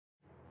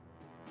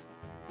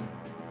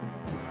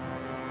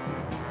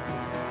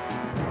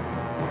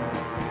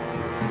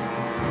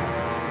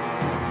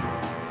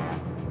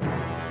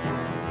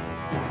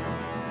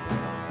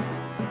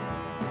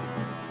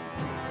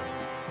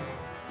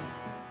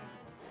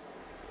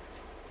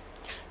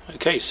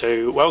Okay,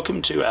 so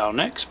welcome to our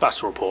next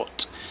battle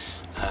report.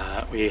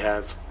 We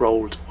have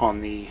rolled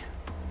on the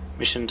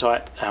mission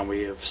type and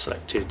we have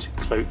selected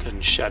Cloak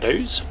and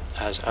Shadows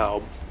as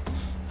our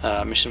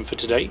mission for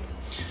today.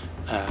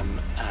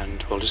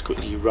 And we'll just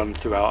quickly run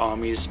through our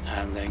armies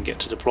and then get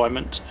to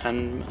deployment,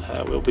 and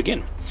we'll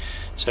begin.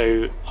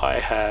 So I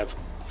have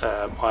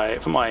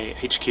for my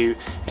HQ in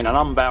an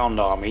unbound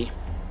army,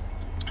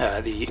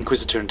 the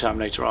Inquisitor and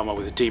Terminator armor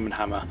with a Demon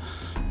Hammer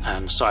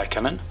and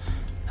Psycannon,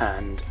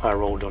 and I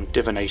rolled on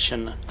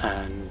Divination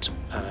and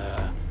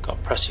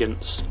got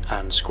Prescience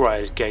and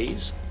Scryer's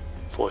Gaze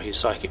for his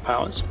psychic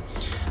powers,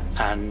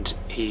 and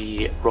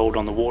he rolled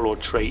on the Warlord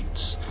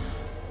traits,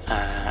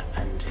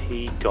 and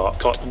he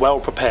got well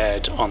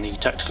prepared on the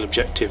tactical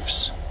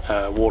objectives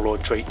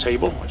Warlord trait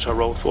table, which I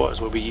rolled for, as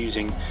we'll be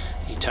using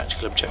the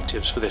tactical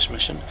objectives for this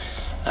mission.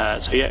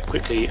 So yeah,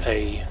 quickly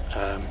a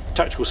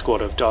tactical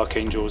squad of Dark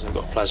Angels. I've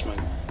got a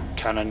plasma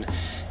cannon.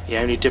 The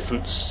only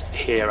difference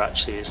here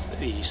actually is that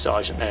the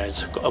sergeant there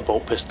has got a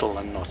bolt pistol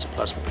and not a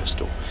plasma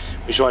pistol.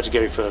 We tried to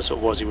go for sort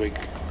of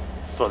WYSIWYG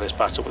for this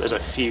battle, but there's a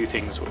few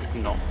things that we've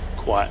not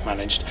quite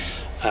managed.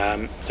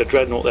 So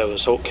Dreadnought there with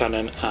assault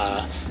cannon,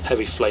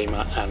 heavy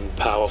flamer and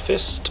power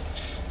fist.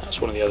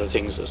 That's one of the other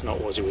things that's not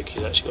WYSIWYG.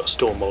 He's actually got a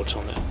Stormbolt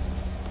on there.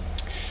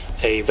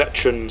 A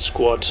veteran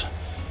squad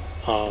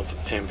of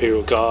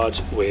Imperial Guard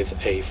with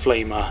a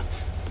flamer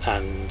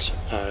and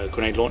a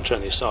grenade launcher,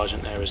 and the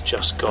sergeant there has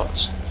just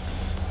got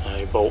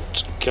a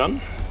bolt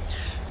gun.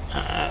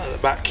 At the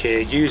back here,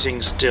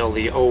 using still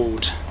the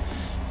old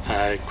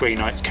Grey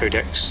Knights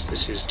Codex.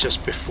 This is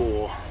just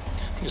before,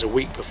 I think it's a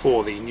week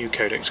before the new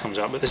Codex comes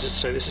out, but this is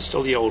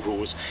still the old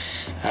rules.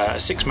 A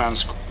 6-man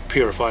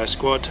Purifier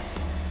Squad.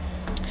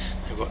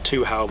 They've got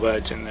 2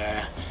 Halberds in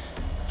there,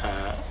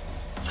 a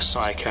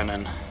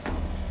Psycannon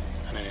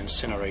and an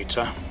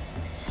Incinerator.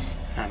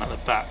 And at the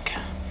back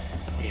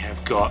we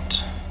have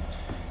got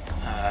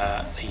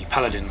the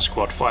Paladin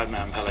Squad,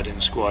 5-man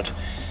Paladin Squad.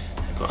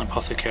 They've got an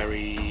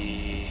Apothecary,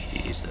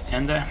 he's at the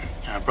end there,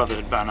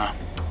 Brotherhood banner,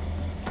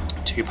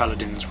 2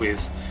 Paladins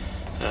with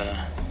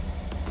the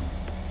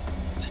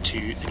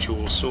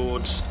dual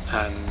swords,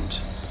 and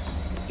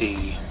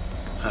the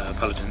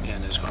Paladin at the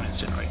end has got an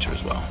Incinerator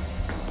as well.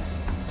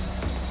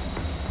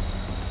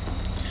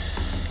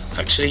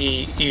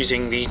 Actually,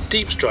 using the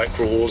deep strike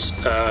rules,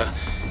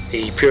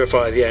 the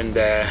Purifier at the end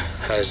there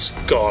has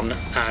gone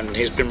and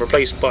he's been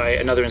replaced by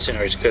another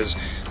Incinerator, because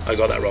I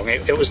got that wrong.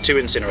 It was 2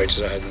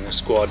 Incinerators I had in the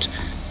squad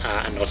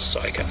and not a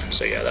Psyker, and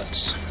so yeah,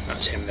 that's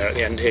him there at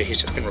the end here. He's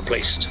just been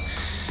replaced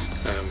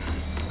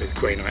with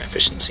Grey Knight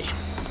efficiency.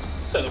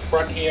 So at the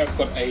front here I've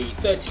got a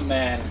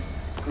 30-man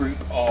group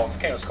of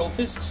Chaos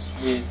Cultists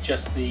with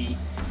just the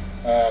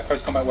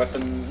close combat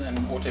weapons and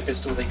auto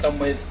pistol they come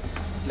with,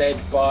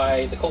 led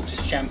by the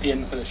Cultist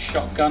Champion with a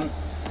shotgun.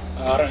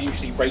 I don't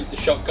usually rate the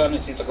shotgun,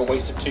 it seems like a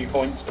waste of 2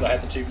 points, but I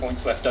had the 2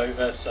 points left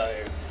over,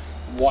 so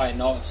why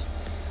not?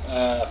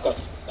 I've got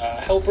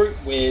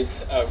Hellbrute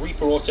with a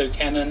Reaper auto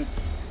cannon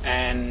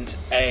and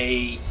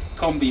a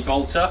combi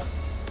bolter.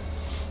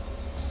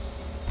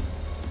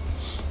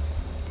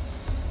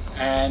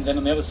 And then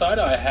on the other side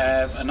I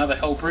have another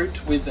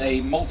Hellbrute with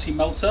a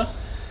multi-melter,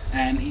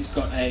 and he's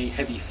got a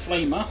heavy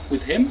flamer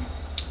with him.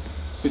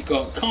 We've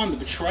got Kharn the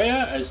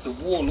Betrayer as the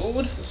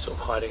Warlord. He's sort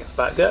of hiding at the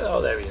back there.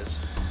 Oh, there he is.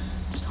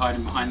 Just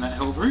hiding behind that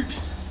Hellbrute.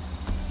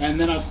 And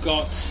then I've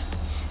got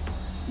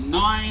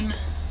 9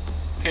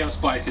 Chaos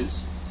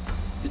Bikers.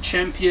 The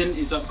Champion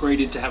is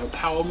upgraded to have a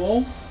power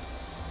maul.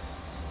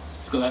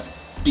 He's got that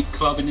big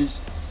club in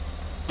his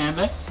hand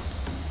there.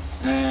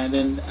 And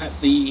then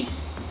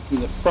in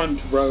the front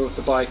row of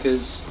the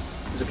Bikers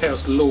is a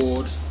Chaos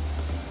Lord.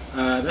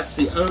 That's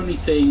the only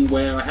thing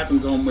where I haven't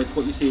gone with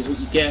what you see is what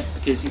you get,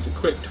 because he's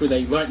equipped with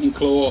a Lightning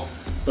Claw,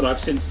 but I've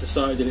since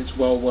decided it's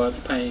well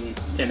worth paying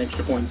 10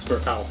 extra points for a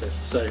Power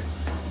Fist, so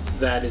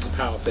that is a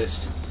Power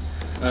Fist.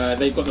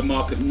 They've got the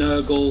Mark of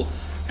Nurgle,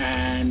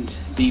 and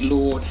the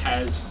Lord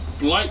has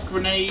Blight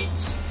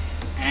Grenades,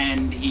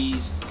 and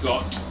he's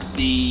got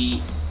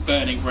the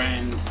Burning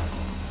Brand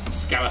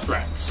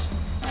Scalathrax,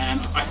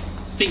 and I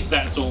think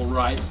that's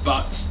alright,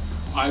 but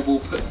I will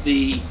put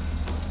the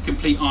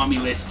complete army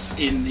lists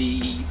in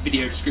the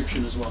video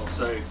description as well,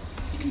 so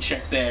you can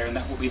check there, and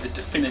that will be the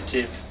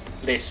definitive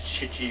list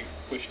should you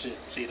wish to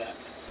see that.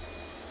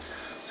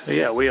 So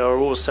yeah, we are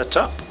all set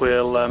up.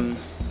 We'll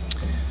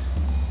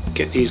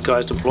get these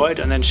guys deployed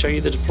and then show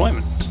you the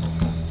deployment.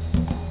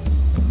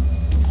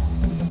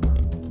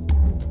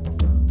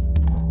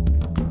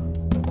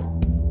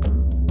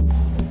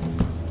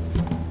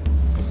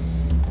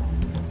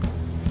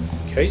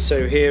 Okay,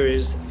 so here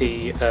is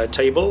the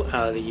table,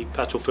 the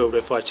battlefield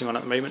we're fighting on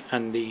at the moment,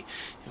 and in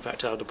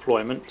fact our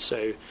deployment.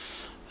 So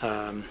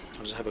I'll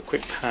just have a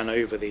quick pan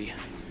over the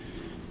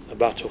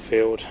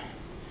battlefield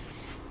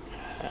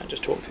and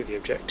just talk through the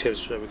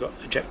objectives. So we've got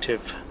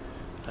objective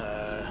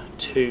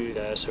 2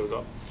 there, so we've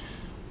got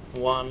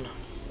 1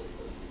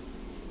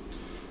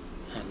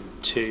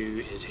 and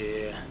 2 is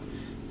here,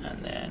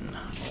 and then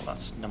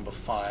that's number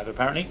 5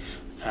 apparently,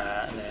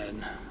 and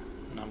then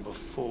number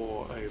 4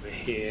 4 over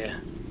here,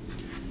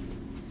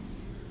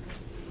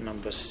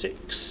 number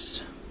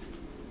 6,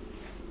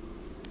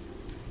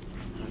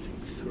 I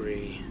think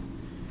 3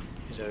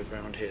 is over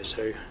around here.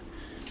 So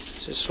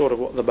this is sort of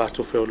what the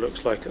battlefield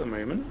looks like at the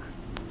moment.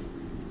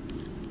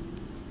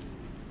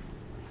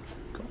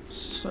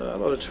 Got a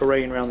lot of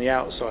terrain around the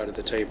outside of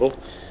the table,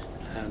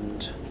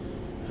 and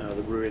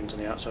the ruins on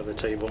the outside of the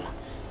table,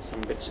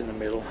 some bits in the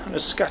middle, and a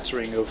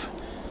scattering of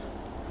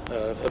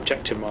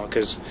objective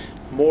markers,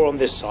 more on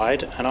this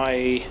side, and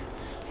I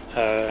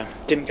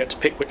didn't get to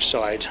pick which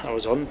side I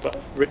was on, but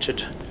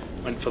Richard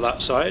went for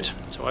that side,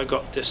 so I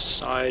got this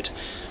side.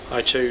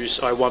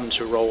 I won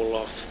to roll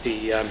off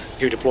the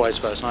who deploys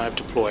first, and I have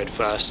deployed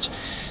first,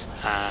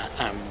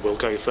 and will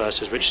go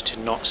first as Richard did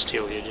not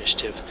steal the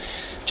initiative.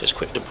 Just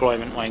quick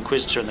deployment, my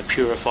Inquisitor and the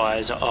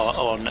Purifiers are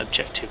on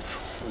objective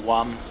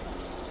 1.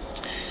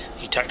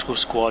 The tactical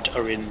squad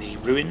are in the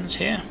ruins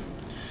here.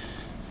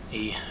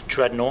 The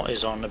Dreadnought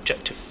is on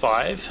objective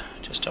 5,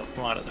 just up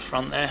right at the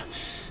front there,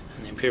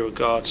 and the Imperial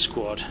Guard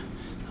squad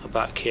are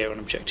back here on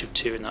objective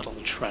 2 in that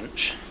little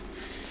trench.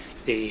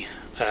 The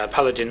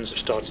Paladins have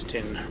started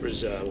in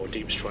reserve, or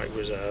deep strike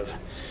reserve,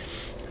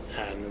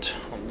 and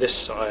on this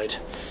side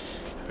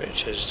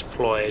Richard is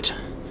deployed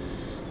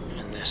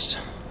in this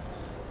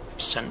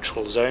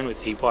central zone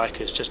with the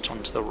bikers just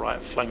onto the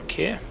right flank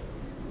here.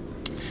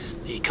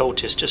 The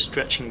cultists just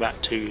stretching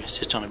back to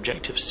sit on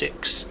objective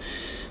 6.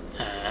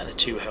 The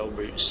 2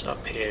 Hellbrutes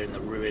up here in the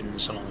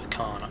ruins, along with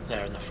Kharn up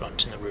there in the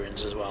front in the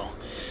ruins as well.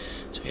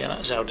 So yeah,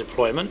 that's our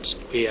deployment.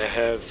 We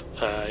have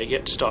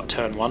yet to start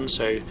turn 1,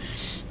 so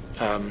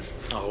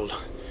I'll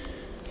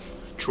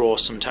draw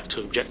some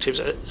tactical objectives.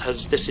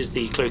 As this is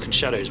the Cloak and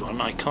Shadows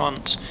one, I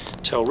can't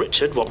tell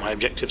Richard what my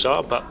objectives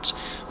are, but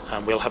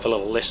we'll have a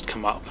little list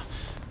come up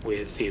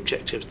with the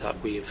objectives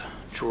that we've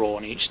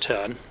drawn each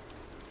turn,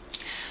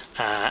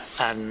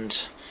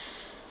 and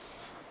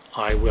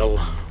I will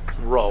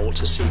roll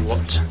to see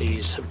what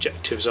these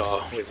objectives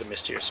are with the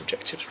mysterious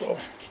objectives roll.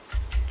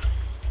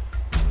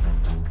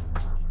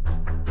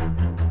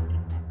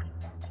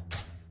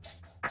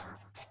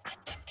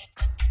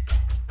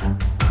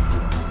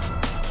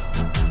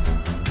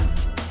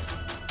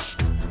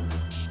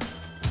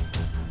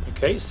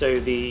 Okay, so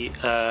the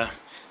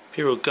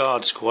Imperial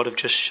Guard squad have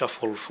just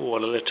shuffled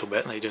forward a little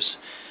bit. They just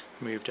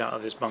moved out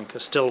of this bunker,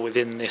 still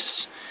within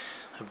this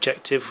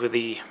objective. With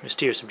the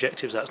mysterious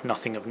objectives, that's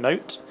nothing of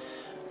note.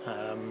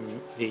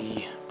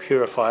 The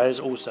Purifiers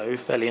also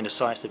fairly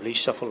indecisively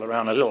shuffled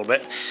around a little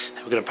bit.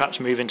 They were going to perhaps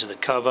move into the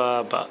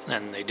cover, but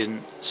then they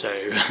didn't, so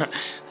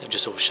they've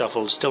just all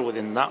shuffled still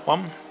within that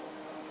one,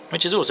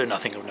 which is also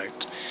nothing of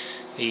note.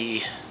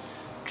 The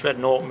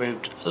Dreadnought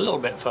moved a little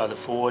bit further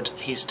forward.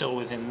 He's still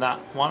within that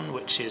one,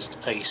 which is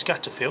a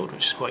scatter field,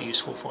 which is quite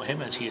useful for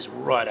him as he's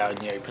right out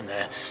in the open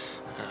there.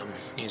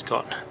 He's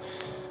got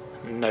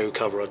no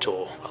cover at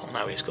all. Well,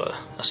 now he's got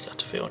a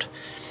scatter field.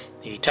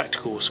 The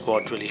tactical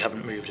squad really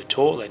haven't moved at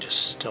all. They're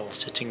just still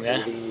sitting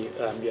there.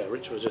 Yeah,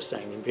 Richard was just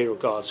saying the Imperial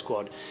Guard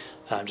squad,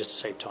 just to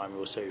save time,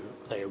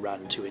 they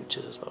ran 2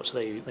 inches as well. So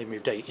they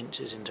moved 8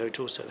 inches in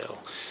total. So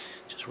they'll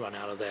just run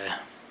out of their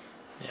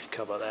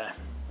cover there.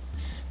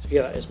 So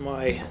yeah, that is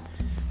my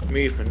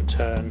movement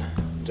turn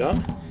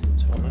done.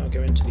 So I'll now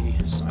go into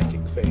the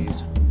psychic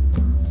phase.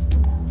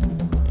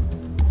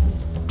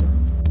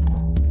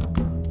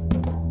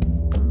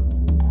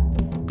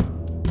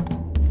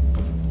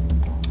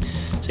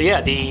 So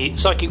yeah, the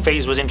psychic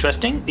phase was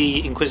interesting.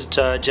 The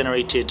Inquisitor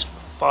generated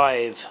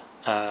 5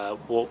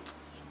 warp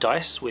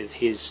dice with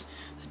the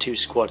 2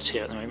 squads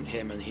here at the moment,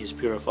 him and his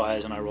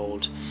Purifiers, and I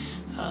rolled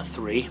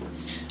 3.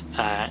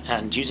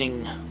 And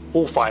using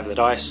all 5 of the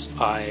dice,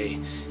 I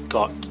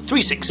got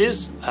 3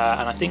 6s,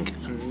 and I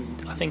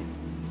think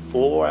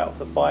 4 out of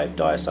the 5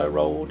 dice I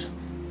rolled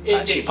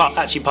actually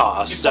passed. You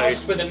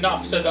passed with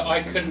enough so that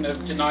I couldn't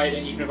have denied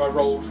it even if I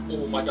rolled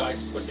all my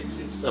dice for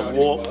 6s. So the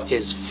warp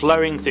is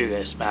flowing through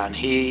this, man.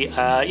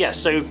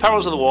 So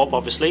perils of the warp,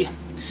 obviously,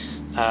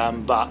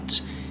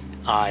 but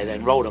I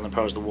then rolled on the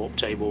perils of the warp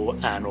table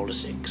and rolled a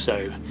 6.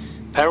 So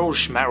perils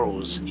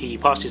schmerils. He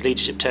passed his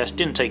leadership test,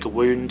 didn't take a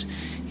wound.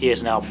 He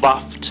is now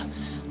buffed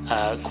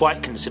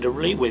quite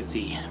considerably with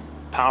the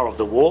power of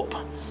the warp.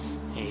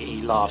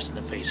 He laughs in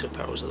the face of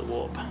perils of the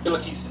warp. I feel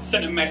like he's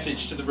sent a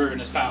message to the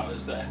ruinous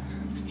powers there.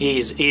 He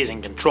is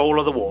in control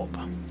of the warp.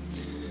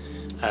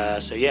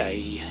 So yeah,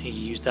 he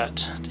used that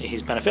to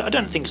his benefit. I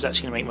don't think it's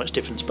actually going to make much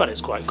difference, but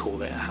it's quite cool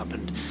that it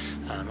happened.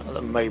 At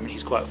the moment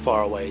he's quite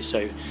far away,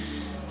 so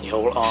the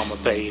whole armour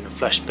bane,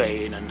 flesh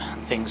bane and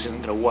things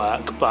isn't going to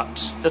work, but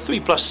the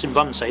 3+ in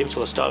Vun save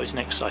until the start of his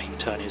next psychic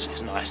turn is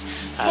nice.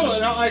 Well,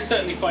 and I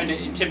certainly find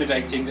it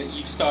intimidating that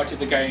you've started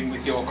the game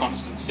with your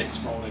constant 6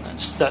 rolling.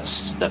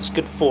 That's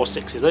good 4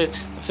 6s. The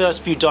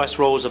first few dice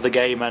rolls of the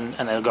game, and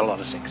they've got a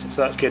lot of 6s,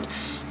 so that's good.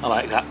 I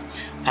like that.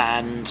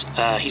 And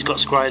he's got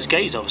Scryer's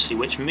Gaze, obviously,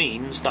 which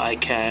means that I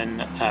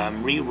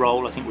can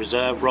re-roll, I think,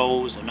 reserve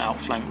rolls and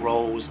outflank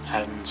rolls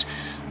and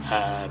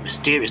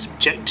mysterious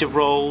objective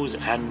rolls,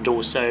 and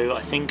also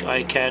I think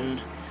I can...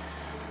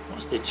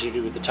 What's the to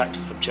do with the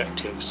tactical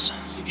objectives?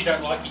 if you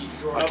don't like it, you can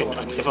draw another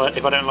one.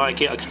 If I don't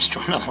like it, I can just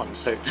draw another one.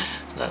 So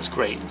that's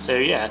great. So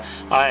yeah,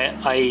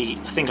 I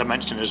think I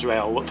mentioned as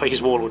well, for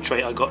his warlord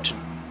trait, I got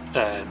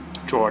to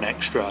draw an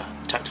extra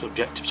tactical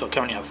objective. So I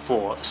currently have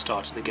 4 at the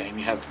start of the game.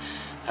 You have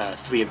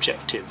 3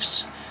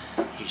 objectives.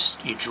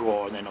 You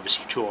draw, and then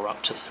obviously you draw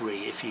up to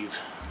 3 if you've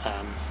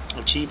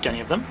achieved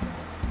any of them.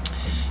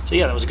 So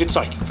yeah, that was a good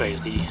psychic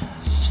phase. The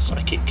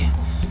psychic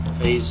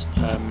phase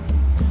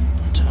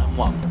turn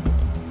 1.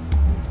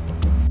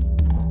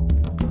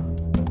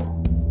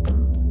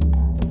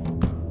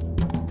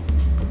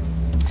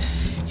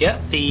 Yeah,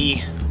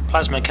 the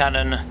plasma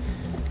cannon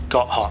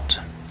got hot,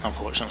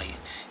 unfortunately.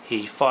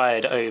 He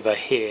fired over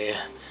here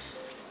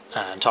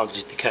and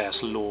targeted the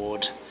Chaos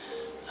Lord.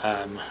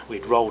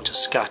 We'd rolled to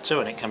scatter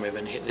and it came over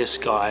and hit this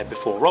guy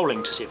before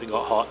rolling to see if it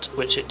got hot,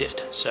 which it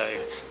did, so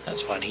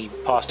that's fine. He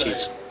passed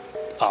his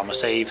armour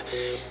save,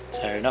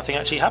 so nothing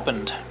actually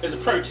happened. There's a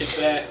pro tip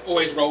there,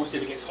 always roll to see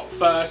if it gets hot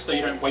first, so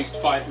you don't waste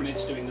 5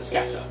 minutes doing the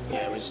scatter.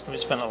 Yeah, we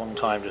spent a long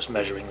time just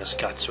measuring the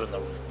scatter and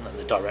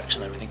the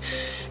direction and everything.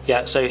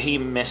 Yeah, so he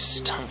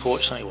missed,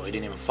 unfortunately. Well, he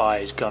didn't even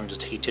fire, his gun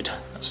just heated.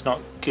 That's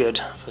not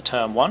good for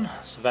turn 1,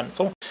 it's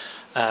eventful.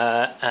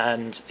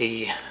 And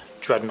the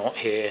Dreadnought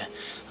here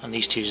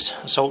unleashed his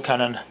assault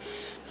cannon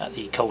at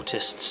the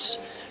cultists.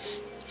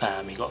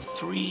 He got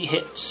 3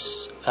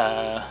 hits,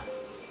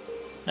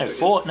 no,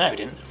 4, no he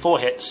didn't, 4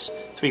 hits,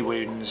 3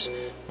 wounds,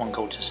 1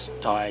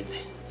 cultist died,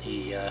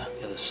 the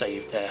other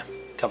saved their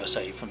cover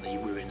save from the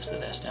ruins that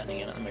they're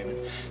standing in at the moment.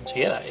 So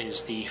yeah, that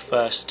is the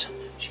first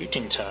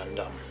shooting turn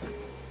done.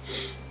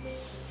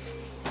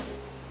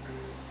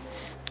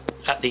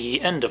 At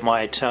the end of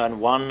my turn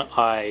 1,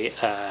 I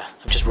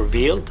have just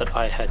revealed that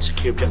I had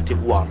secure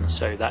objective 1,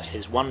 so that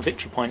is 1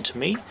 victory point to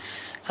me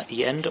at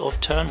the end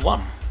of turn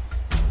 1.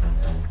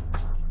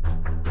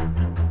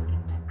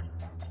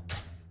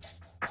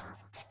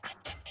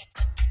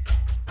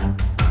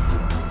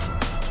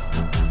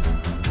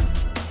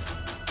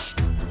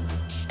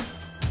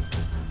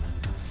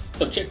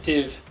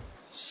 Objective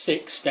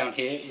 6 down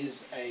here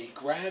is a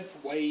grav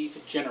wave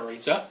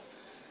generator,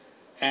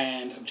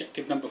 and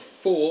objective number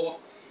 4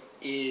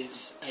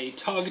 is a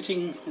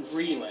targeting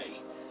relay.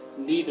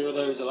 Neither of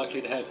those are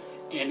likely to have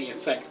any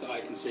effect that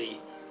I can see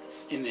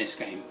in this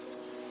game.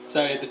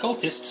 So the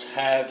cultists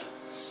have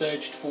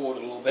surged forward a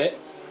little bit,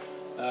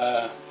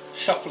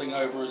 shuffling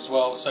over as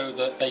well so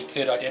that they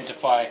could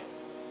identify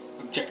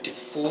objective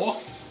 4,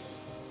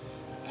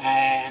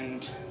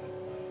 and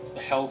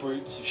the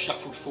Hellbrutes have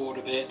shuffled forward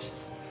a bit,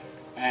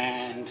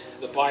 and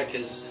the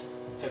bikers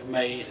have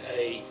made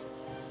a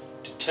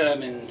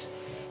determined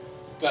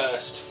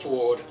burst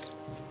forward,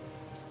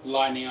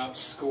 lining up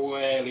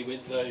squarely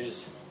with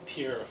those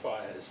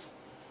purifiers.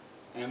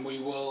 And we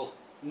will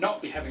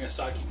not be having a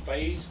psychic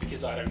phase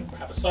because I don't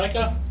have a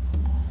psyker,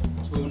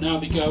 so we will now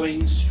be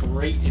going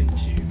straight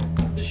into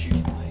the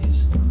shooting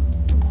phase.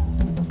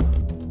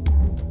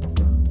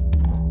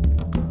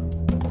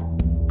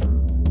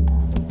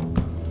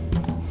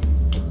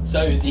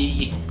 So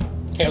the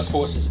Chaos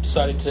Forces have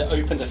decided to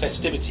open the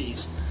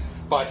festivities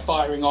by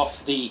firing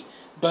off the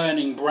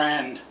burning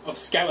brand of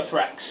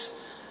Scalathrax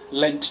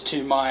lent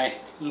to my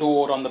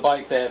lord on the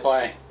bike there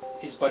by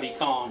his buddy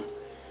Kharn.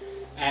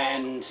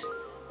 And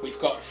we've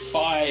got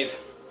 5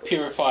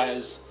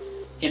 purifiers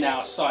in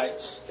our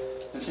sights,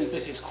 and since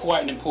this is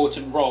quite an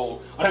important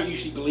roll, I don't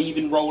usually believe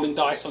in rolling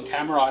dice on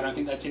camera, I don't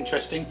think that's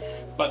interesting,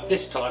 but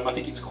this time I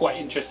think it's quite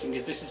interesting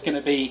because this is going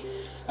to be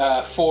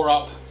 4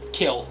 up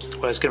kill.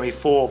 Well, it's going to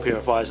be 4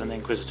 purifiers and the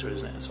Inquisitor,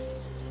 isn't it?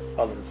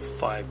 Rather than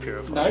 5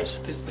 purifiers.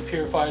 No, because the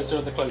purifiers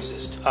are the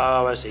closest.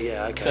 Oh, I see,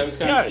 yeah, okay. So it's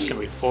going to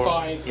be 4.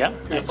 5 yeah,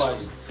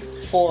 purifiers.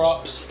 4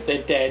 ups,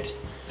 they're dead.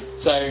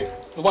 So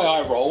the way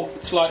I roll,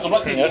 it's like, I'm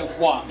not going to get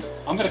 1.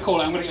 I'm going to call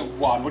it, I'm going to get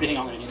 1. What do you think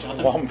I'm going to get,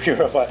 Jonathan? 1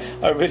 purifier.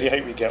 I really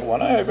hope you get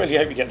 1. I really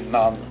hope you get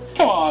none.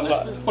 Come on,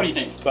 what do you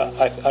think? But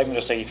I'm going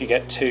to say if you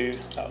get 2,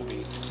 that would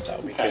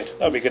be good.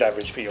 That would be a good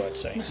average for you, I'd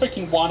say. I'm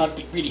expecting 1, I'd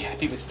be really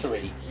happy with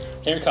 3.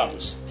 Here it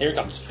comes. Here it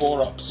comes.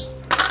 4 ups.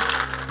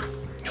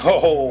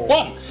 Oh!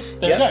 1!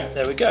 There we go.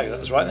 There we go.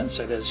 That's right then.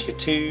 So there's your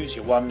 2s,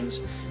 your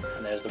 1s,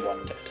 and there's the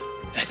 1 dead.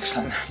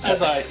 Excellent.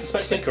 As I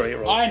suspected, that's a great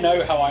roll. I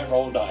know how I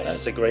roll dice.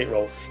 That's a great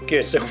roll.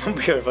 Good. So 1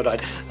 purifier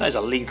died. That is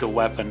a lethal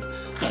weapon.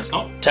 That's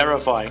not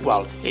terrifying.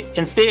 Well,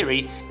 in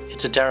theory,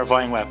 it's a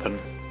terrifying weapon,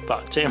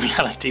 but in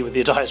reality, with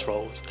your dice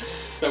rolls.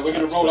 So we're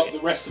going to roll up the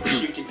rest of the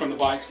shooting from the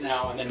bikes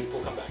now, and then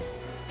we'll come back.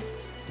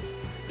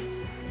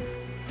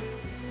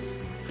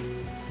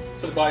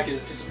 So the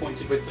bikers,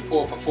 disappointed with the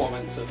poor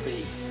performance of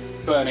the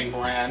burning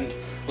brand,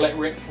 let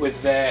rip with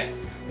their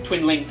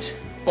twin-linked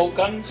bolt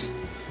guns,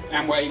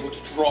 and were able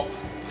to drop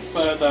a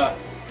further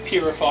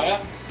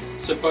purifier.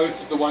 So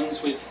both of the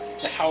ones with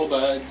the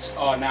halberds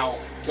are now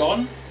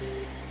gone.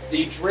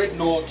 The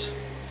Dreadnought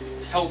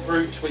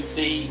Hellbrute with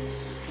the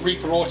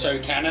Reaper auto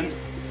cannon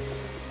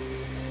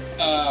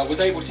was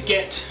able to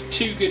get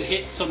 2 good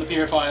hits on the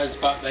purifiers,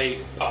 but they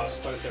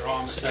passed both their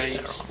armor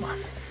saves.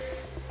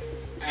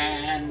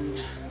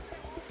 And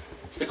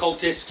the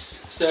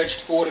cultists surged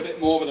forward a bit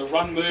more with a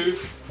run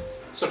move,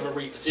 sort of a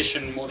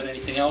reposition more than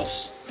anything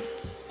else.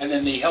 And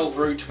then the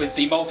Halberd with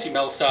the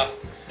multi-melter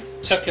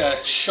took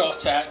a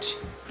shot at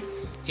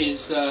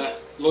his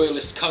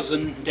loyalist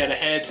cousin dead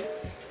ahead.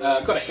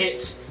 Got a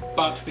hit,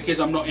 but because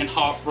I'm not in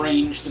half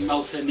range, the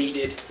melter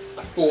needed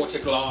a 4 to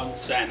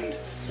glance, and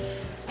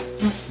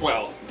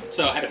well,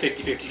 so I had a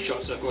 50-50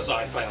 shot, so of course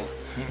I failed.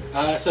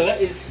 So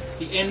that is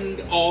the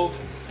end of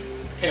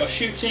Chaos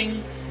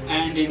shooting,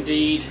 and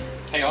indeed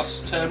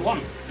Chaos turn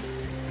 1.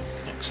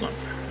 Excellent.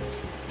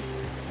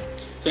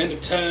 So end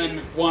of turn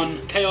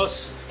 1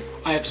 Chaos.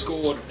 I have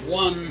scored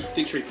 1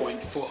 victory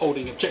point for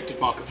holding objective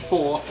marker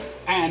 4,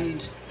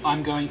 and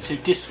I'm going to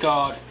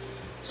discard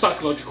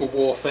psychological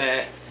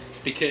warfare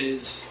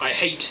because I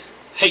hate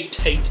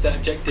that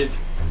objective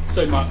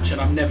so much, and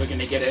I'm never going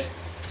to get it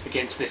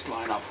against this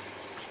lineup.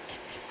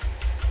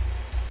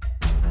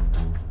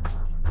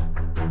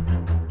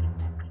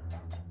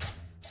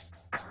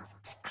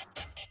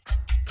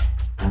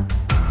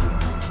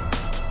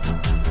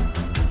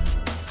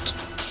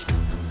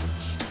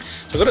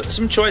 So I've got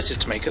some choices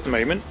to make at the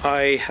moment.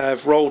 I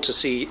have rolled to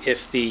see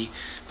if the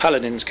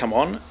Paladins come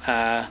on.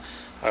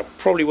 I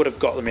probably would have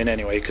got them in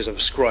anyway because of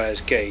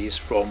Scryer's Gaze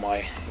from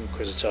my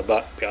Inquisitor,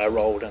 but I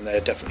rolled and they're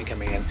definitely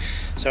coming in.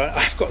 So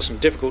I've got some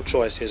difficult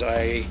choices.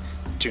 I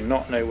do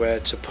not know where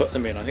to put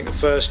them in. I think the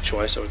first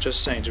choice, I was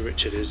just saying to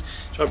Richard, is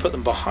should I put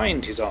them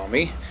behind his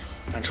army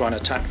and try and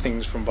attack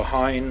things from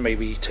behind,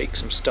 maybe take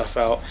some stuff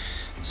out,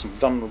 some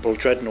vulnerable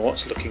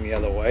dreadnoughts looking the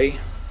other way.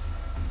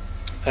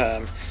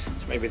 So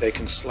maybe they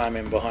can slam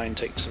in behind,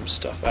 take some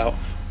stuff out,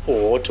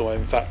 or do I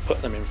in fact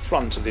put them in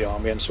front of the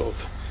army and sort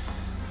of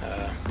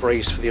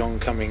brace for the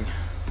oncoming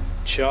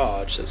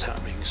charge that's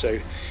happening, so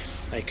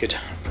they could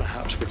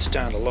perhaps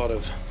withstand a lot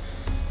of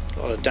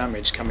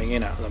damage coming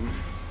in at them.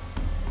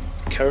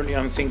 Currently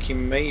I'm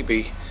thinking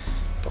maybe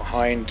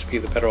behind to be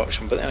the better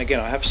option, but then again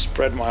I have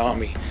spread my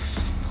army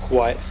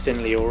quite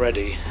thinly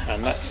already,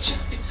 and that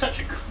it's such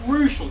a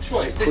crucial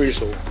choice. It's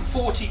crucial.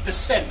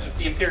 40% of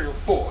the Imperial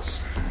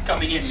force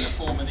coming in the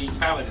form of these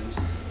Paladins.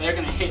 They're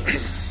going to hit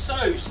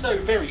so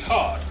very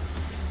hard.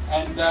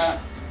 And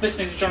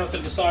listening to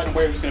Jonathan decide on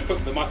where he was going to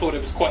put them, I thought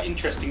it was quite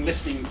interesting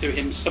listening to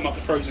him sum up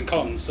the pros and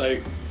cons. So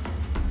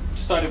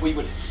decided we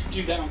would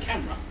do that on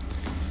camera.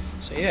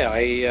 So yeah,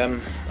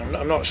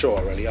 I'm not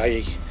sure really.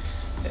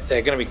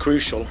 They're going to be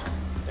crucial.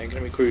 They're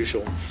going to be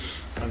crucial.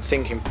 I'm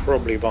thinking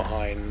probably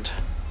behind.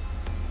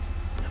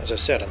 As I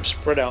said, I'm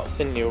spread out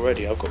thinly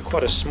already. I've got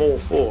quite a small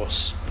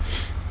force.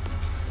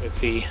 With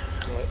the,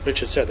 like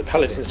Richard said, the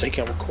Paladins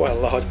taking up quite a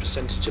large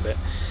percentage of it.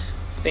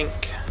 I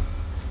think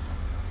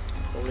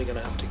probably going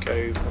to have to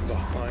go from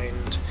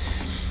behind.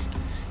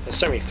 There's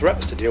so many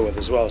threats to deal with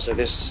as well. So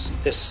this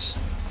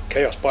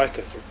Chaos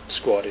Biker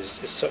squad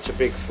is such a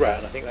big threat,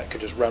 and I think that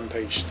could just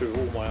rampage through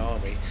all my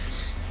army.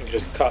 You could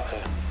just cut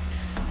a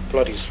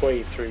bloody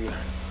swathe through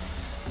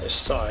this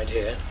side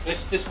here.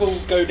 This will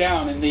go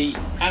down in the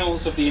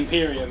annals of the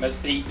Imperium as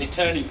the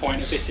turning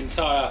point of this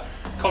entire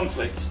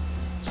conflict.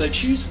 So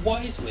choose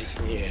wisely.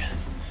 Yeah.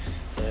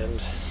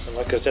 And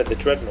like I said, the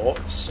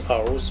dreadnoughts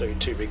are also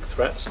two big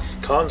threats.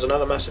 Kharn's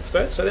another massive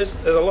threat. So there's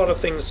a lot of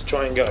things to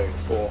try and go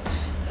for,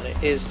 and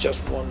it is just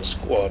one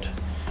squad.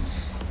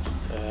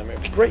 It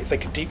would be great if they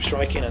could deep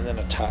strike in and then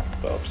attack,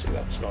 but obviously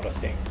that's not a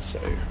thing. So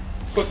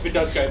of course, if it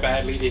does go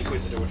badly, the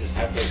Inquisitor will just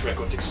have those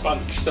records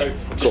expunged, so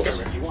just go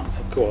wherever you want.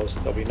 Of course,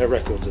 there'll be no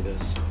records of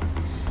this.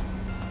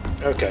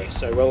 Okay,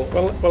 so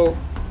we'll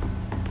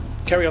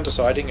carry on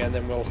deciding and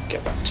then we'll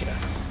get back to you.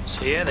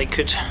 So yeah, they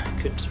could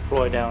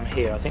deploy down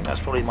here. I think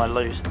that's probably my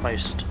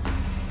most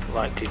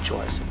likely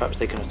choice. Perhaps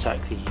they can attack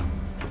the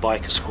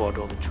Biker squad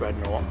or the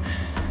Dreadnought.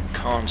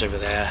 Kharn's over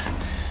there.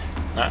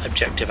 That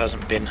objective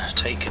hasn't been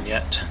taken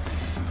yet.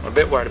 I'm a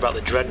bit worried about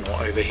the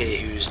Dreadnought over here,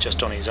 who's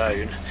just on his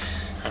own.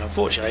 And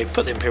unfortunately, I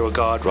put the Imperial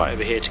Guard right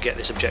over here to get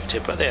this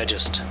objective, but they're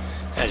just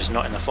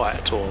not in the fight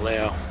at all.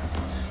 They're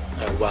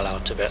well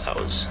out of it. That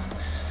was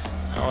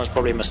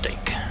probably a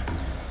mistake.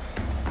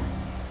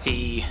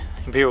 The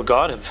Imperial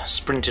Guard have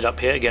sprinted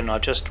up here again.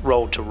 I've just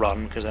rolled to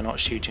run because they're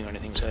not shooting or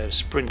anything, so they've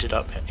sprinted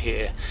up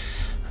here.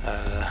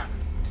 They're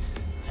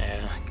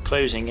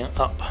closing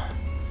up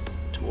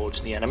towards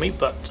the enemy,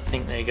 but I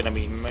think they're going to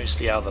be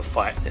mostly out of the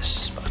fight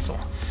this battle.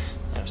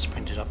 They've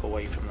sprinted up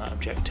away from that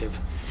objective.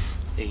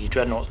 The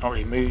Dreadnought's not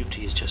really moved,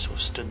 he's just sort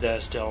of stood there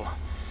still.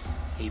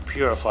 The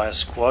Purifier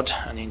Squad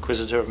and the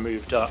Inquisitor have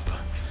moved up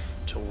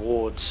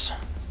towards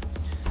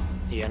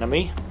the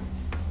enemy,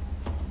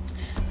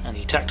 and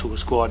the Tactical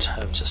Squad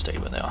have just stayed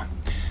where they are.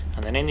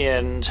 And then in the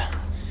end,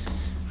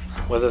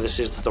 whether this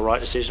is the right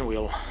decision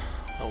we'll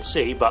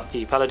see, but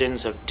the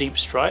Paladins have deep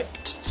struck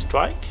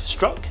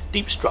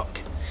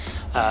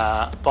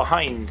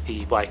behind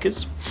the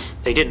Bikers.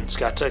 They didn't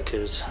scatter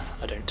because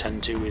I don't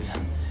tend to with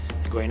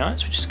the Grey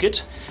Knights, which is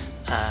good.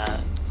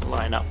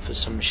 Line up for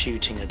some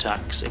shooting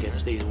attacks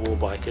against these war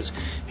bikers,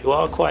 who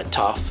are quite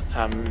tough.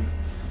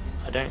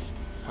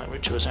 Like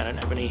Richard was saying, I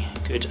don't have any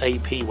good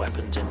AP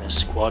weapons in this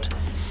squad.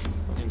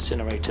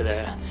 Incinerator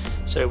there,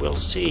 so we'll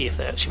see if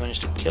they actually manage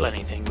to kill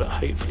anything, but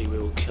hopefully we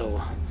will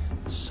kill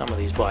some of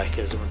these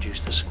bikers and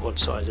reduce the squad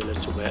size a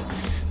little bit,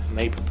 and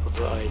maybe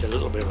provide a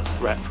little bit of a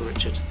threat for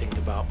Richard to think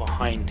about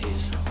behind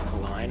his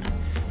line.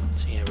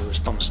 See how he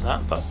responds to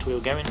that, but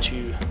we'll go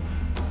into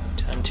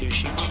turn 2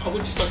 shooting. I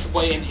would just like to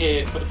weigh in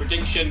here for the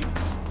prediction,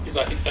 because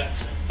I think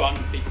that's fun.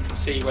 People can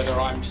see whether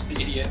I'm just an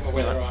idiot or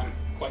whether I'm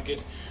quite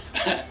good.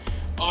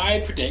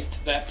 I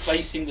predict that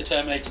placing the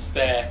Terminators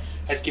there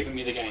has given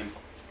me the game.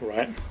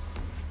 Right.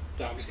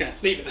 So I'm just going to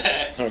leave it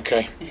there.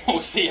 Okay. We'll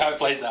see how it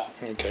plays out.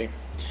 Okay.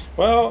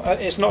 Well,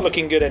 it's not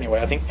looking good anyway.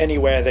 I think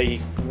anywhere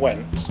they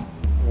went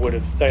would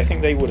have. I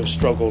think they would have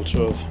struggled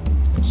to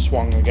have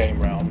swung the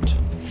game round.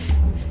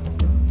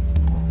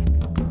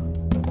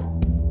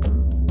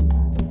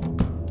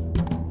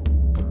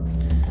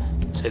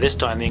 So this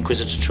time the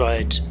Inquisitor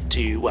tried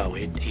to, well,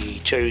 he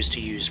chose to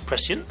use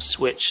Prescience,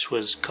 which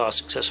was cast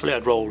successfully.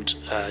 I'd rolled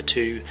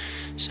 2,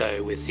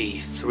 so with the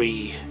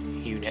 3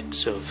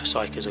 units of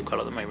Psykers I've got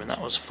at the moment, that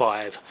was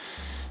 5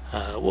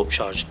 warp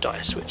charge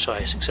dice, which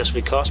I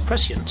successfully cast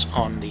Prescience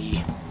on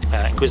the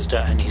Inquisitor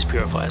and his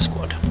Purifier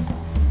Squad.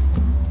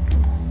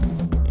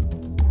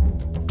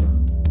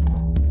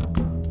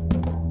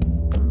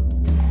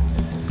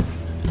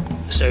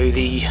 So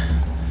the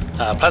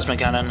Plasma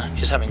Cannon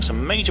is having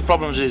some major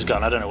problems with his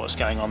gun. I don't know what's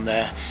going on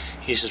there.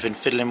 He's just been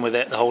fiddling with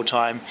it the whole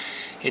time.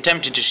 He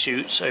attempted to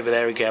shoot over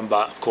there again,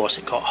 but of course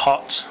it got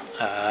hot.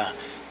 The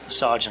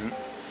sergeant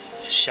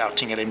is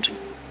shouting at him to,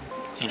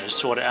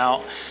 sort it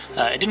out.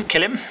 It didn't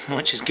kill him,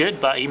 which is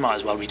good, but he might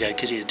as well be dead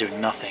because he's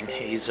doing nothing.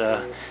 He's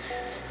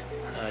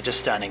just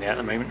standing there at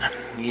the moment.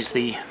 He's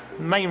the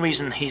main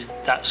reason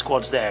that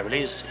squad's there,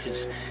 really, is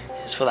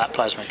for that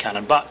Plasma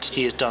Cannon, but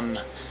he has done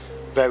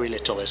very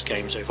little this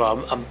game so far.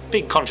 A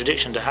big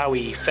contradiction to how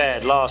he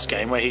fared last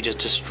game, where he just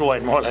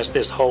destroyed more or less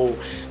this whole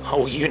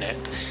unit.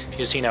 If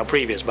you've seen our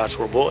previous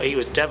battle report, he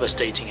was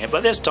devastating it,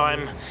 but this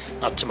time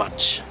not so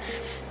much.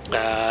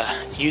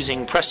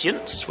 Using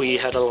Prescience, we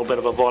had a little bit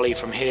of a volley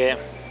from here.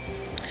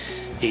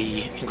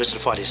 The Inquisitor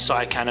fired his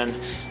Psycannon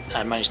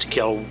and managed to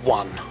kill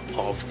 1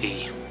 of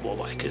the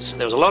Warbikers.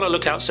 There was a lot of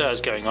lookout sirs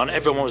going on.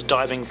 Everyone was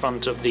diving in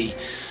front of the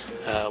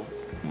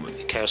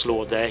Chaos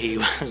Lord there. He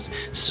was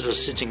sort of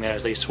sitting there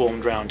as they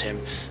swarmed around him,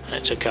 and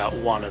it took out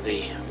 1 of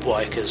the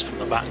Bikers from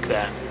the back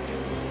there.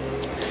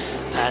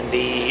 And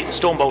the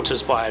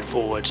Stormbolters fired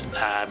forward,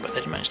 but they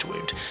didn't manage to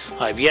wound.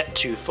 I've yet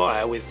to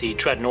fire with the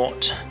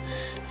Dreadnought,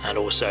 and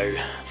also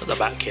at the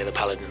back here the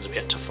Paladins have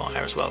yet to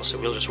fire as well, so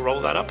we'll just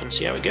roll that up and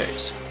see how it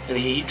goes.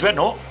 The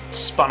Dreadnought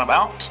spun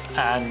about,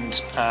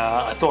 and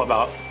I thought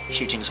about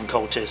shooting some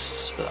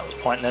cultists, but that was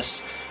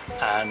pointless,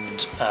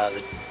 and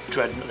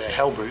the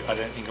Hellbrute I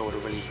don't think I would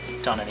have really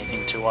done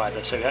anything to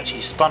either, so he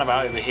actually spun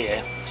about over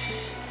here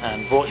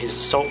and brought his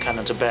assault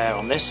cannon to bear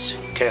on this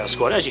Chaos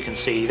Squad. As you can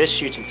see, this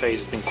shooting phase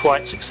has been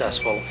quite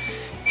successful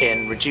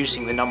in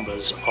reducing the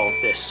numbers of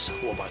this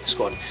Warbiker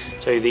squad.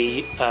 So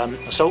the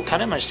assault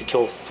cannon managed to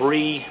kill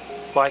 3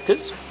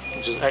 bikers,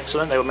 which is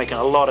excellent. They were making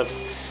a lot of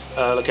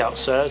lookout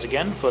sirs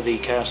again for the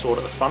Chaos Lord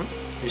at the front,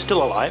 who's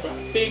still alive.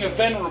 Being a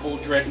venerable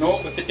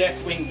Dreadnought with the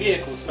Deathwing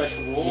vehicle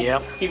special rule,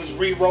 yep, he was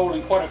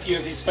re-rolling quite a few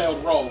of his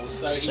failed rolls,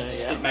 so he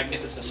just did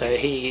magnificently. So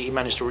he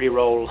managed to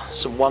re-roll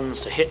some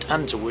 1s to hit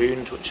and to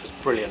wound, which was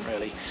brilliant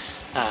really.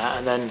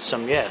 And then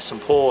some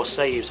poor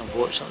saves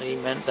unfortunately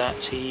meant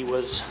that he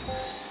was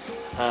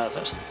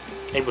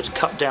able to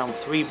cut down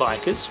 3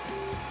 bikers.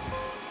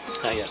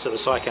 So the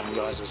Psycannon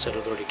guys, as I said,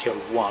 had already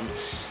killed 1.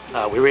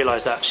 We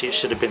realised that actually it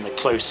should have been the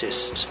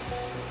closest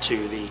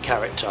to the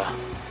character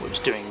which was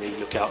doing the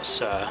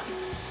lookouts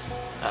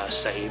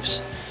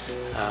saves.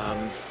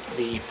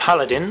 The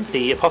Paladins,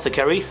 the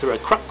Apothecary, threw a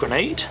crack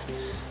grenade,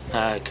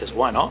 because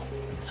why not?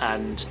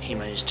 And he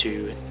managed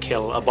to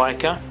kill a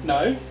biker.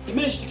 No, he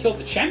managed to kill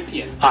the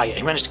champion. Ah yeah,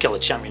 he managed to kill the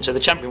champion. So the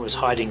champion was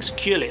hiding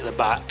securely at the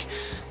back.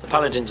 The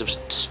Paladins have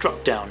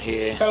struck down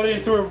here.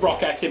 Paladin threw a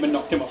rock at him and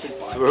knocked him off his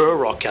bike. Threw a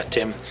rock at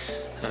him.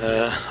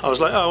 I was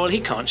like, oh well,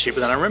 he can't shoot,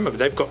 but then I remember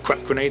they've got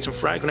crack grenades and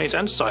frag grenades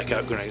and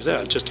Psyk-out grenades.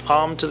 They're just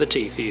armed to the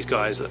teeth, these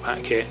guys at the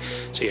back here.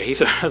 So yeah, he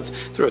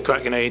threw a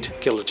crack grenade,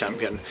 killed a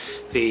champion.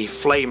 The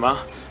Flamer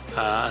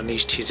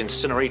unleashed his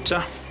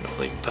Incinerator.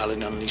 The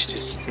Paladin unleashed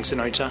his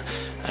Incinerator,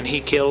 and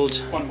he killed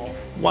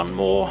one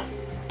more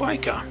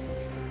biker.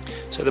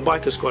 So the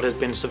biker squad has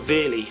been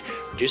severely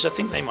reduced. I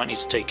think they might need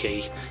to take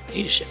a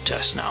leadership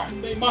test now.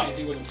 They might if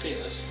he wasn't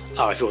fearless.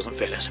 Oh, if he wasn't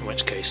fearless, in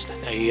which case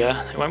they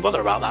won't bother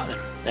about that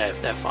then.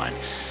 They're fine.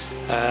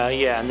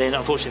 Yeah, and then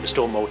unfortunately the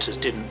Stormbolters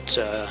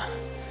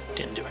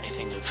didn't do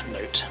anything of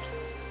note.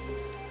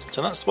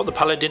 So that's what the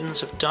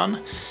Paladins have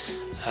done.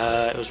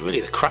 It was really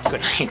the crack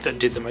grenade that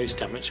did the most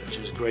damage, which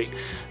was great.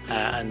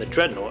 And the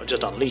Dreadnought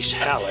just unleashed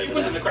hell over there. It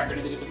wasn't the crack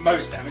grenade that did the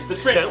most damage. The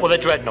Dreadnought. Well, the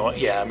Dreadnought,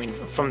 yeah. I mean,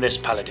 from this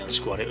Paladin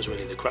squad, it was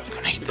really the crack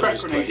grenade. The crack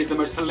grenade did the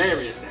most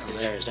hilarious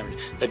damage.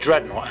 The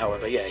Dreadnought,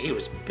 however, yeah, he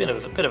was a bit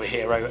of a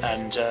hero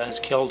and has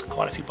killed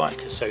quite a few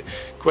bikers. So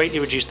greatly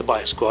reduced the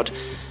biker squad.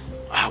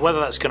 Whether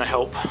that's going to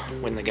help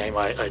win the game,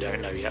 I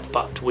don't know yet,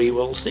 but we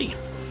will see.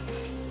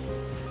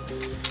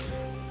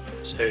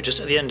 So just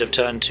at the end of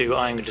turn 2,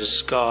 I'm going to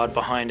discard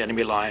behind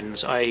enemy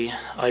lines. I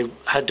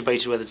had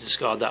debated whether to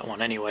discard that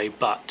one anyway,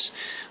 but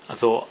I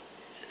thought,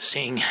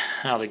 seeing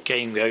how the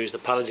game goes, the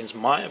Paladins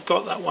might have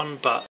got that one,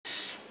 but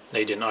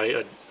they didn't.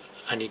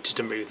 I needed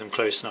to move them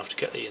close enough to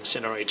get the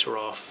Incinerator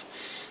off.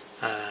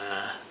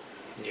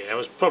 Yeah, it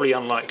was probably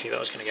unlikely that I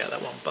was going to get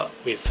that one, but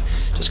we've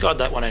discarded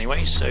that one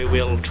anyway, so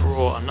we'll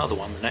draw another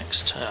one the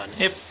next turn,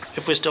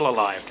 if we're still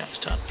alive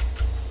next turn.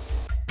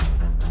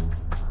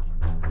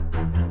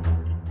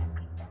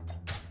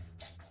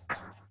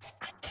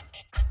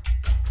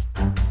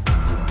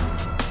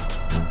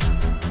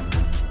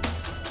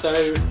 So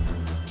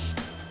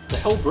the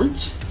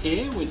Hellbrute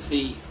here with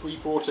the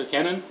Reaper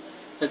Cannon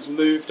has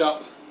moved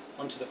up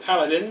onto the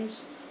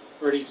Paladins,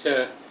 ready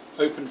to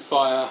open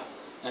fire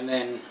and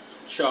then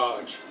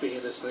charge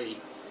fearlessly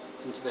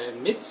into their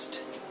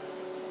midst.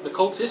 The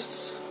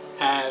Cultists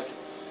have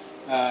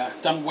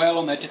done well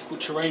on their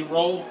difficult terrain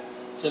roll,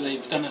 so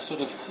they've done a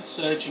sort of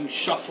surging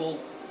shuffle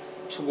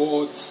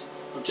towards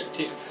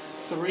objective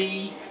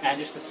 3 and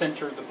just the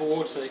centre of the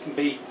board, so they can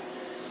be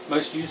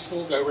most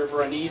useful, go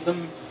wherever I need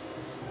them.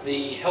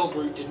 The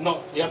Hellbrute did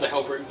not, the other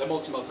Hellbrute, the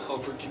multi-melter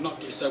Hellbrute, did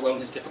not do so well in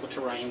his difficult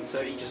terrain,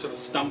 so he just sort of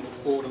stumbled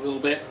forward a little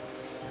bit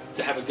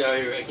to have a go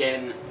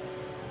again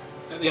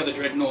at the other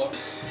Dreadnought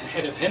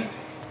ahead of him.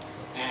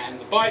 And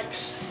the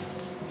Bikes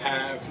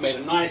have made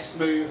a nice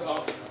move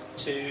up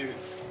to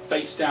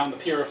face down the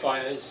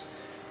Purifiers.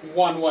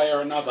 One way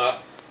or another,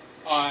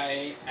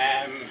 I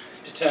am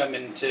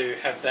determined to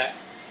have that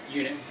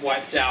unit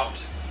wiped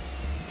out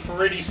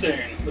pretty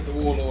soon, with the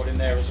Warlord in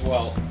there as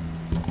well.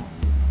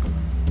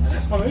 And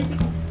that's my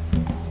movement.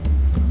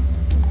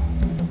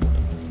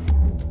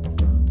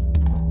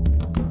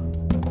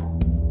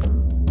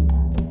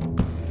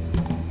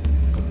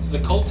 So the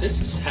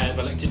Cultists have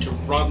elected to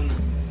run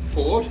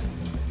forward,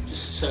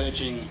 just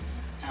surging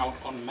out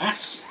en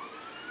masse.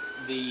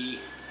 The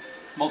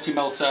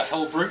multi-melter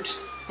Hellbrute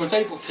was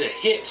able to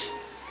hit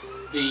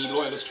the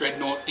Loyalist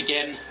Dreadnought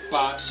again,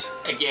 but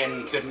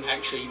again couldn't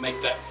actually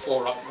make that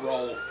 4-up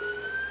roll,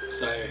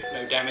 so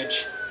no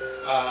damage.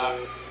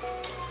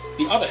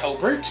 The other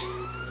Hellbrute,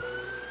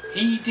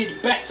 he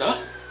did better,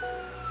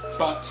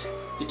 but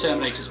the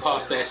Terminators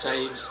passed their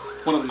saves.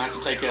 One of them had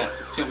to take a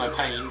feel no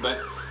pain, but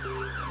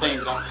they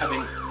ended up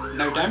having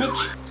no damage.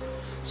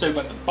 So,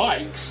 but the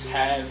Bikes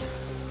have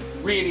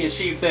really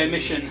achieved their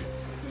mission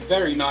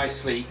very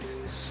nicely,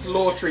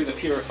 slaughtering the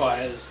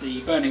Purifiers.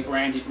 The Burning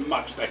Brand did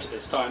much better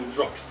this time,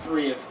 dropped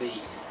 3 of the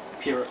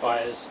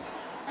Purifiers,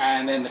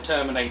 and then the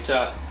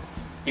Terminator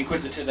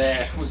Inquisitor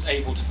there was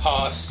able to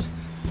pass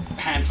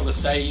a handful of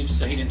saves,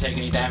 so he didn't take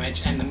any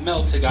damage, and the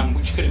Melter Gun,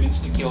 which could have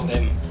insta-killed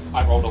him,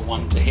 I rolled a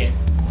 1 to hit.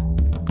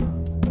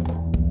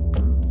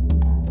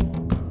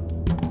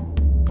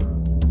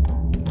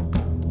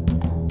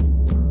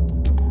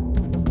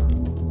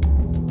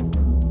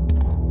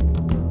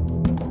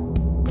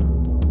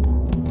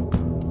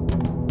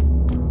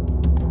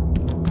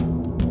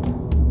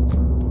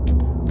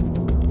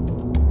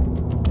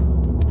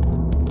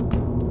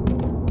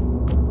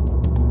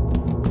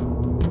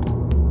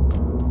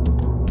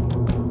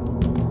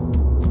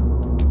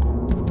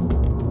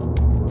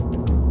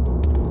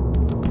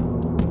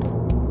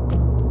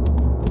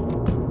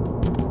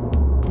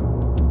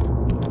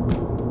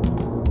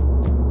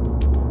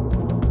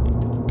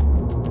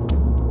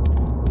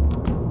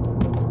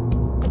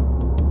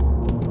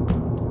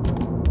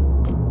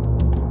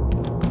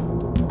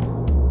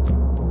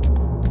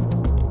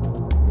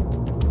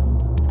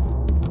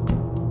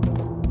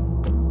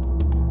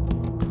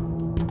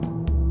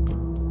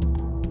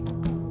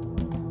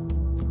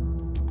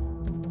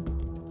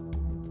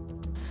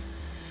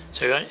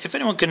 So if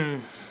anyone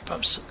can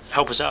perhaps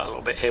help us out a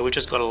little bit here, we've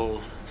just got a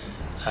little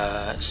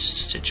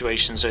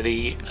situation. So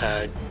the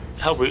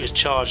Hellbrute has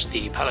charged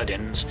the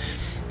Paladins,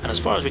 and as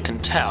far as we can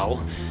tell,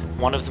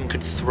 one of them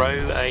could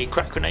throw a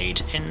crack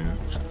grenade in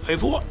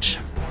Overwatch.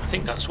 I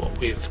think that's what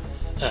we've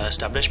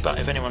established, but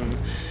if anyone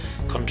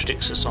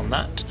contradicts us on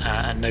that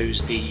and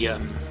knows the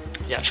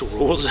actual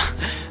rules,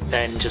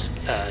 then just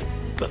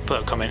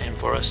put a comment in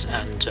for us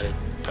and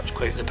perhaps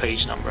quote the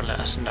page number and let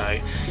us know.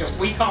 Yeah,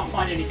 we can't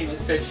find anything that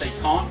says they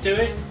can't do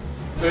it,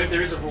 so if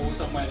there is a rule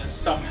somewhere that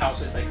somehow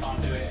says they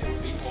can't do it, it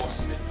would be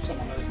awesome if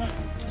someone let us know.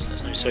 Just let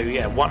us know. So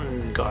yeah,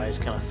 one guy is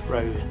going to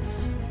throw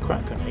a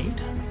crack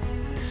grenade.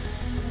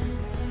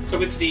 So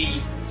with the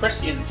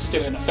Prescient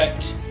still in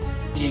effect,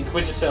 the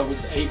Inquisitor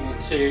was able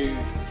to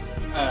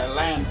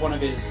land one of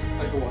his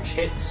Overwatch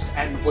hits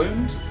and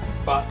wound,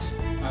 but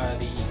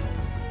the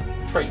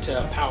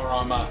Traitor Power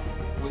Armour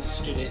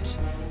withstood it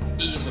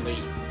easily.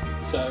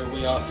 So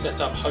we are set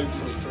up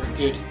hopefully for a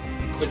good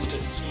Inquisitor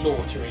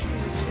slaughtering.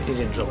 He's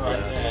in job right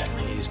there.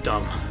 He's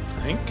done,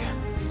 I think.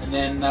 And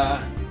then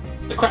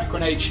the crack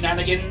grenade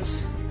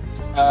shenanigans.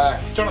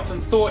 Jonathan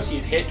thought he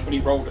had hit when he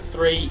rolled a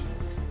 3.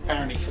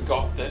 Apparently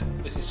forgot that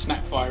this is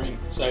snap firing.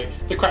 So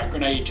the crack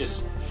grenade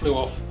just flew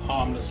off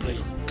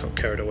harmlessly. Got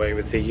carried away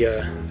with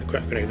the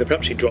crack grenade.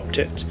 Perhaps he dropped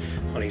it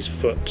on his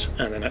foot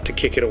and then had to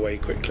kick it away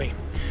quickly.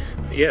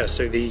 Yeah,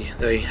 so the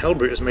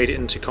Halberd has made it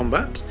into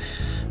combat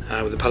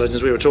with the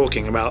Paladins. We were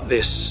talking about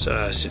this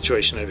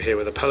situation over here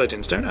where the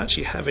Paladins don't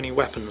actually have any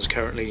weapons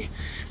currently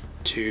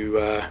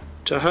to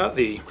hurt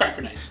the crack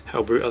grenades.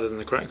 Halberd other than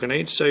the crack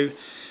grenades. So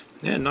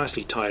yeah,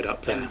 nicely tied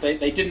up there. And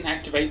they didn't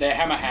activate their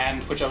hammer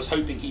hand, which I was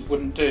hoping he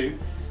wouldn't do.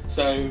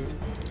 So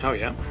oh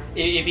yeah,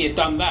 if he had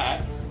done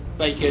that,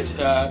 they could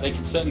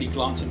certainly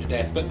glance him to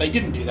death. But they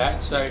didn't do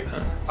that. So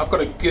I've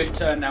got a good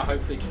turn now,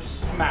 hopefully, to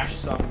just smash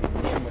some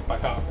in with my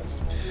power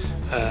fist.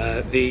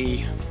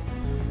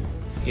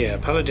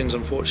 Paladins.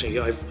 Unfortunately,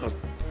 I've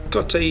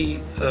got a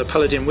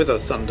Paladin with a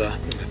thunder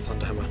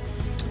hammer,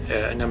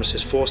 a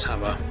Nemesis force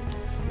hammer,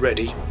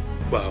 ready.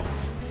 Well,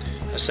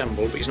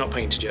 assembled, but he's not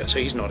painted yet, so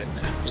he's not in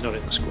there. He's not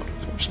in the squad,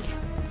 unfortunately.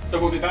 So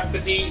we'll be back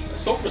with the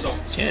assault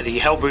results. Yeah, the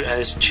Halberd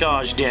has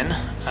charged in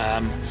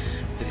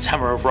with his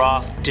Hammer of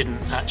Wrath. That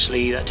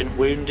didn't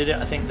wound, did it?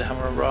 I think the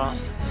Hammer of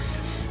Wrath.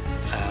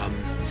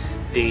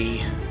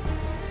 The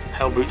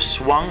Halberd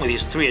swung with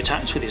his 3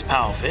 attacks with his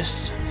Power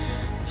Fist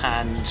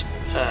and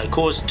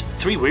caused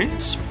 3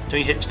 wounds.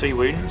 3 hits, 3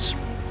 wounds.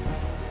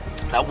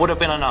 That would have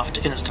been enough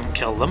to instant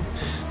kill them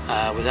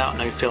without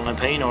no feel no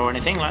pain or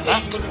anything like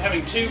that. Even with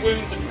having 2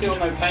 wounds and feel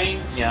no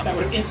pain, that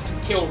would have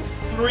instant killed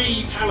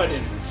 3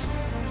 paladins.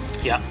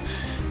 Yeah,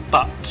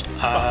 but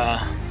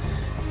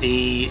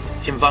the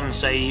invuln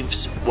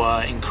saves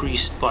were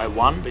increased by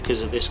 1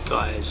 because of this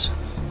guy's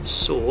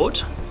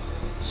sword,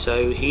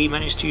 so he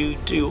managed to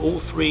do all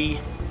 3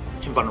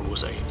 invulnerable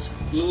saves.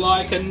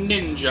 Like a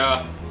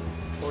ninja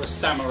or a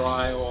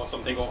samurai or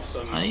something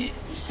awesome. He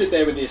stood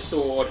there with his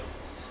sword,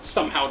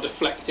 somehow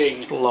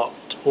deflecting,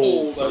 blocked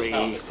all 3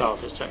 power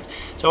fist attacks.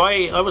 So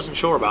I wasn't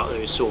sure about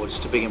those swords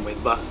to begin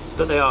with, but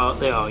they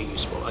are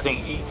useful. I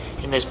think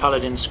in this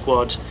Paladin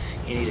squad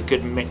you need a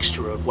good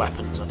mixture of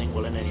weapons. I think,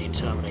 well, in any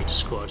Terminator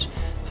squad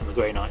from the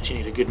Grey Knights you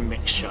need a good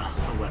mixture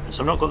of weapons.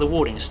 I've not got the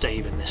warding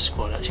stave in this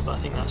squad actually, but I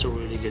think that's a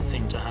really good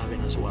thing to have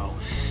in as well.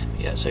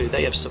 Yeah, so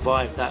they have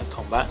survived that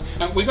combat.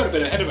 Now, we got a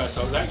bit ahead of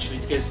ourselves actually,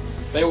 because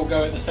they all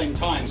go at the same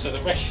time, so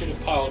the rest should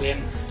have piled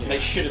in and they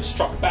should have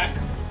struck back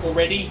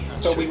already,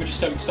 but we were just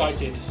so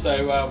excited,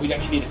 so we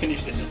actually need to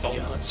finish this assault.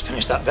 Yeah, let's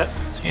finish that bit.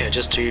 Yeah,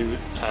 just to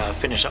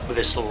finish up with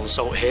this little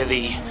assault here,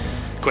 the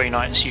Grey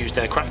Knights used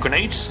their crack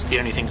grenades, the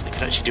only things that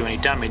could actually do any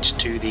damage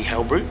to the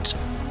Halberd,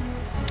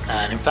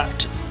 and in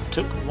fact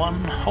took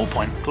 1 whole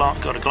point.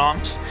 Got a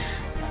glance,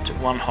 and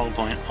took 1 whole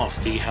point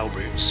off the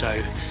Halberd. So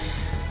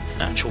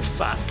in actual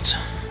fact,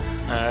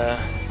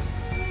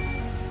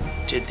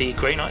 did the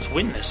Grey Knights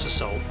win this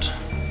assault?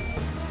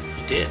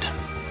 They did.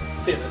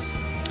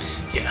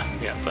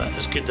 Yeah, but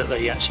it's good that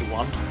they actually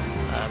won.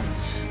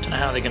 Don't know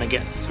how they're going to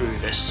get through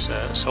this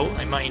assault.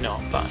 They may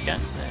not, but yeah,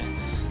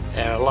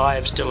 they're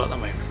alive still at the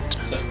moment.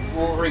 So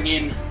roaring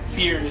in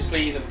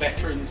furiously, the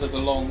veterans of the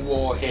Long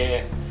War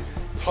here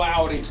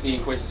ploughed into the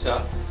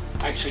Inquisitor.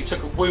 Actually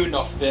took a wound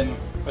off of him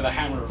with a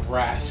Hammer of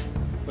Wrath,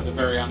 with a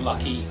very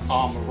unlucky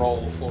armour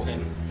roll for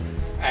him,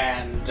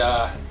 and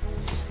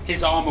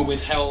his armour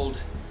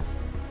withheld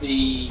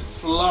the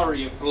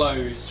flurry of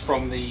blows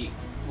from the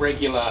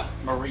regular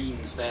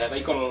Marines there.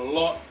 They got a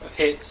lot of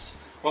hits,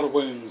 a lot of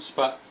wounds,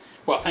 but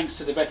well, thanks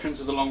to the veterans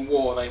of the Long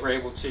War, they were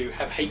able to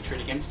have hatred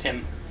against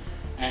him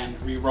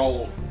and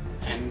re-roll,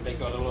 and they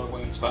got a lot of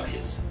wounds, but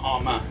his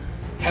armour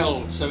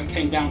held. So it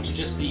came down to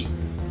just the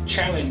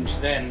challenge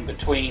then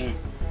between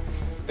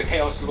the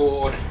Chaos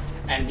Lord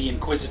and the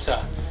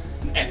Inquisitor,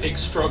 an epic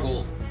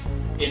struggle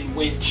in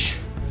which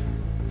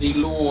the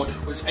Lord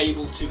was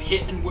able to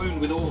hit and wound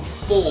with all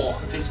 4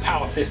 of his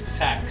Power Fist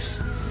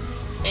attacks.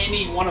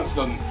 Any one of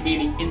them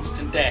meaning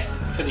instant death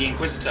for the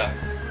Inquisitor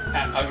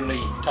at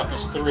only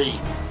toughness 3.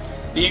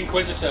 The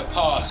Inquisitor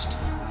passed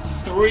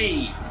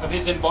 3 of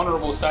his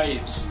invulnerable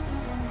saves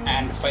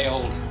and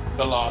failed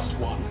the last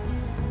one.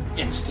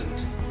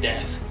 Instant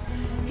death.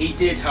 He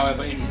did,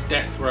 however, in his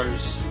death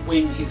throes,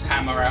 swing his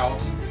hammer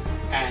out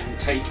and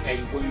take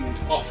a wound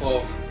off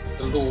of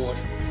the Lord,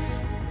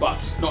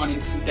 but not an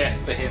instant death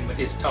for him, with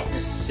his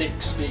toughness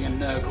 6 being a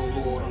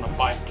Nurgle Lord on a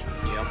bike.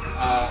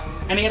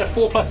 And he had a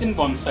 4+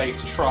 invuln save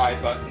to try,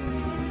 but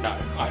no,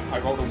 I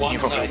rolled a 1,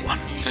 as I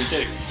usually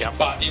do.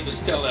 But it was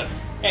still an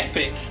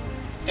epic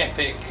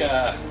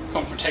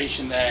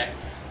confrontation there,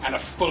 and a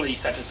fully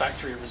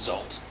satisfactory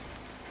result.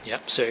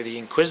 Yep, so the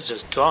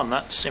Inquisitor's gone.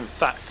 That's in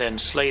fact then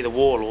Slay the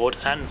Warlord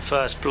and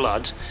First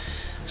Blood.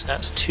 So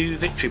that's 2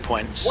 victory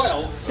points.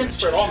 Well,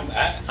 since we're on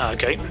that,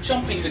 okay. I'm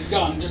jumping the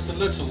gun just a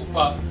little,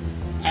 but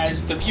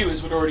as the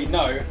viewers would already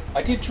know,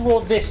 I did draw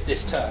this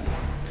turn.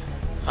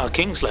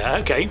 Kingslayer,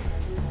 okay.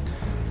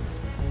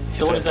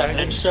 So what is that, an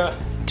extra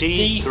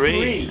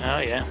D3? Oh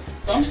yeah.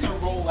 So I'm just going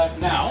to roll that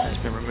now.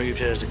 It's been removed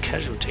here as a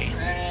casualty.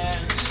 And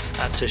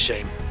that's a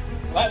shame.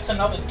 That's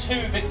another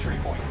 2 victory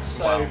points.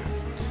 So, wow.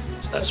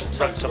 So that's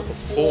racked up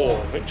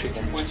 4 victory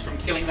points from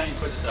killing that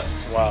Inquisitor.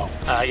 Wow.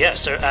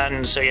 So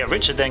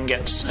Richard then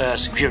gets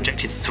secure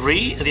objective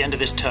 3 at the end of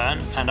this turn,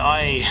 and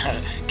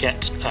I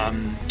get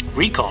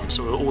recon,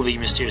 so all the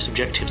mysterious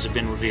objectives have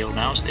been revealed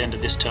now. So at the end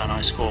of this turn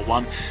I score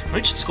 1.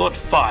 Richard scored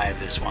 5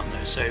 this one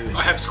though, so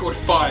I have scored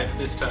 5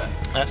 this turn.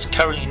 that's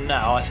currently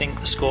now, I think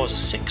the scores are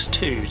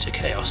 6-2 to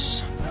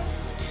Chaos.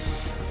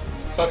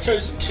 So I've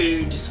chosen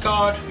to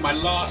discard my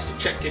last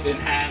objective in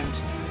hand,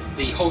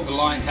 the hold the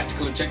line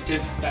tactical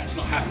objective. That's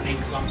not happening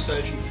because I'm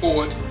surging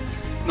forward,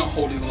 not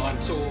holding the line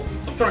at all.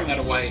 So I'm throwing that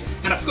away.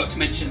 And I forgot to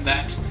mention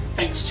that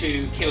thanks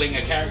to killing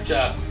a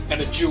character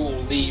and a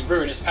duel, the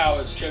Ruinous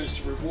Powers chose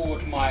to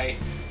reward my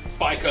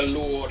biker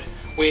lord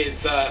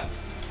with a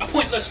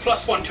pointless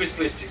 +1 to his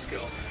ballistic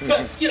skill.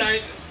 But, you know,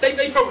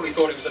 they probably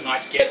thought it was a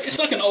nice gift. It's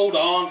like an old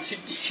aunt,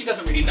 she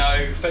doesn't really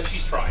know, but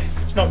she's trying.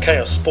 It's not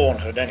Chaos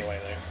Spawnhood anyway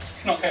though.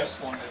 It's not Chaos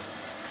Spawnhood.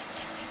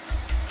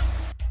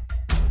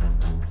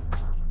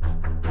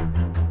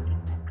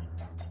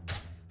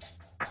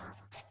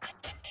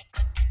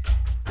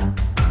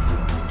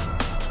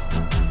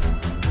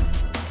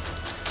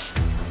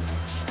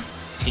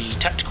 The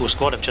tactical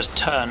squad have just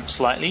turned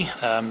slightly,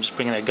 just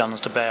bringing their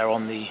guns to bear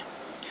on the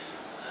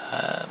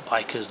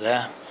bikers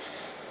there.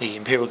 The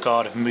Imperial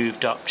Guard have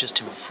moved up just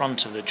in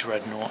front of the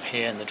Dreadnought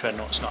here, and the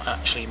Dreadnought's not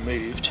actually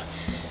moved.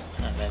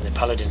 And then the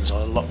Paladins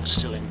are locked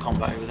still in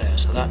combat over there.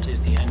 So that is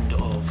the end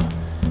of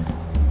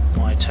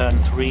my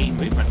turn 3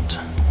 movement.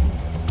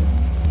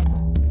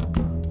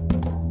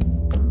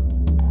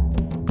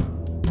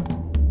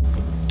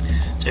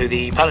 So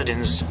the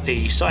Paladins,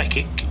 the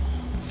psychic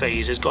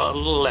phase has got a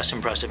little less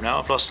impressive now.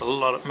 I've lost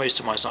most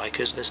of my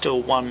Psykers. There's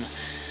still one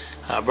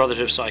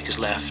Brotherhood of Psykers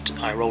left.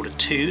 I rolled a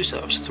 2, so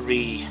that was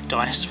 3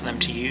 dice for them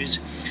to use,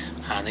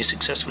 and they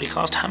successfully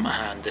cast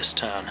Hammerhand this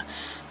turn,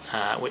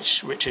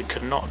 which Richard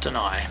could not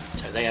deny.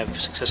 So they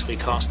have successfully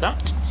cast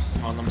that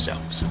on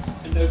themselves.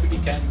 And nobody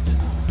can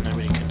deny.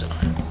 Nobody can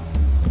deny.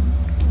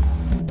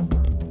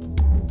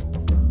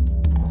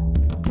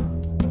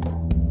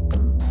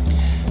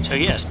 So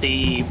yes,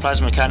 the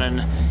plasma cannon,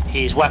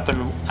 his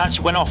weapon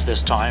actually went off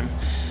this time.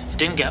 It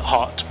didn't get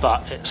hot,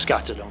 but it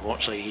scattered,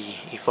 unfortunately.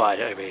 He fired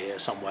it over here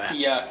somewhere.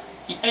 Yeah,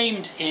 he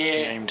aimed here.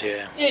 He aimed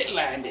here. It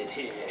landed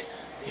here.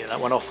 Yeah, that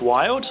went off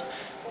wild.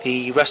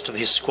 The rest of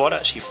his squad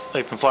actually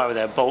opened fire with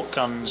their bolt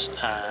guns,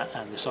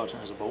 and the sergeant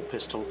has a bolt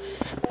pistol.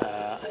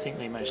 I think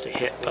they managed to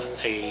hit, but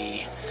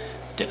they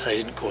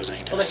didn't cause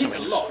any damage. Well, they hit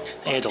a lot.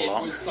 They hit a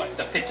lot. It was like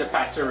the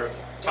pitter-patter of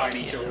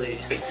tiny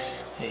children's feet.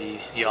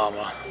 The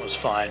armour was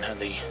fine, and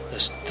the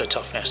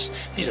toughness.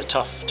 These are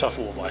tough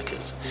war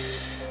bikers.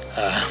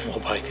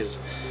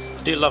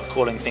 I do love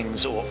calling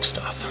things orc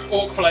stuff.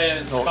 Orc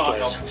players can't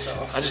help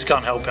themselves. I just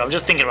can't help it. I'm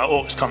just thinking about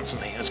orcs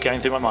constantly. It's going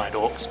through my mind.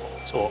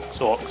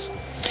 Orcs.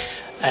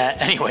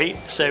 Anyway,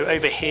 so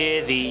over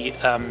here the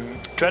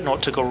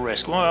Dreadnought took a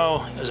risk.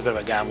 Well, it was a bit of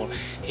a gamble.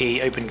 He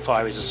opened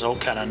fire with his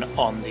assault cannon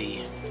on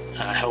the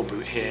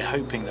Halberd here,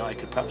 hoping that I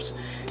could perhaps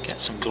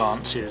get some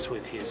glances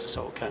with his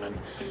assault cannon.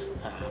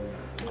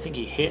 I think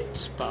he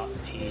hit, but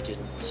he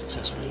didn't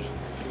successfully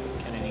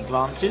get any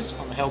glances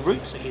on the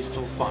Halberd, so he's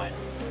still fine.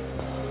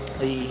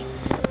 The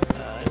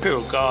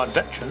Imperial Guard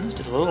veterans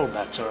did a little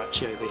better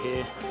actually over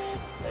here.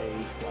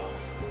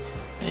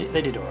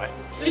 They did alright.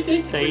 They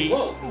did pretty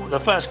well. The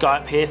first guy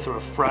up here threw a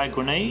frag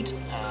grenade,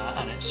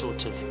 and it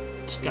sort of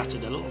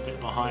scattered a little bit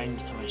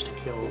behind. I managed to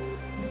kill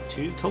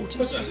 2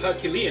 cultists. It was a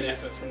Herculean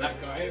effort from that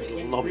guy. It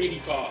went really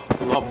far.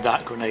 Lobbed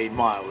that grenade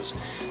miles.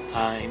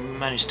 He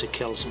managed to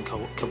kill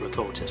couple of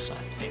cultists, I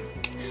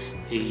think.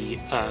 The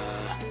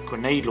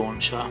grenade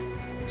launcher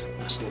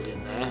nestled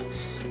in there,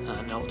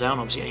 knelt down,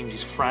 obviously aimed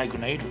his frag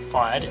grenade and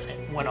fired it, and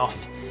it went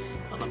off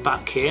on the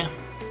back here.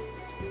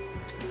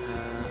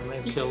 May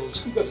have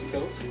killed. You got some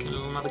kills.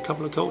 Killed another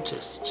couple of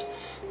cultists.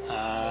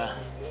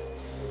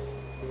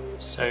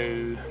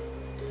 So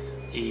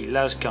the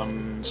las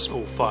guns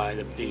all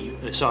fired.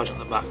 The sergeant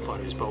at the back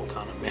fired his bolt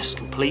gun and missed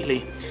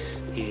completely.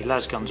 The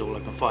las guns all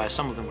opened fire.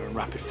 Some of them were in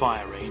rapid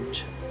fire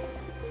range.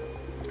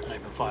 And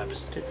opened fire.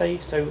 Did they?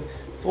 So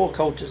 4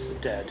 cultists are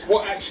dead.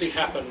 What actually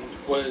happened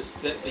was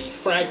that the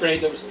frag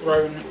grenade that was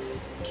thrown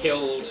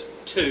killed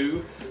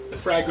 2. The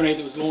frag grenade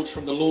that was launched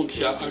from the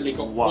launcher only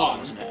got 1.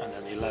 Wasn't it? And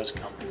then the las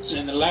guns. And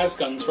then the las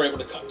guns were able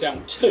to cut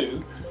down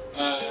 2.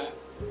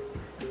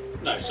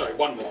 No, sorry,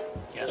 1 more.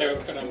 Yeah. They were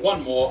able to cut down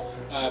 1 more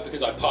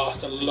because I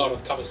passed a lot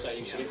of cover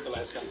saves against the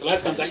las guns. The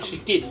las guns actually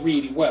did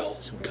really well.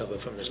 Some cover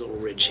from this little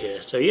ridge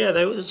here. So yeah,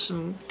 there was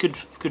some good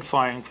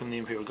firing from the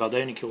Imperial Guard.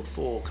 They only killed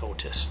 4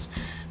 cultists,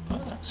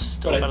 but that's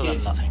still better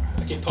than nothing.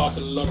 I did pass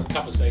a lot of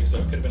cover saves, so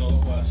it could have been a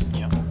lot worse.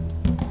 Yeah.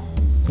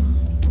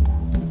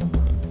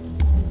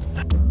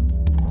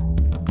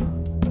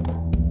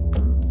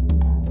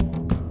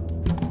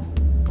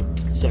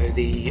 So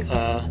the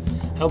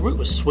Halberd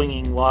was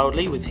swinging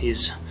wildly with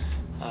his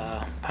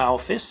power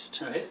fist.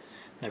 No hits.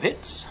 No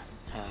hits.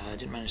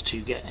 Didn't manage to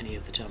get any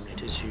of the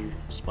Terminators who,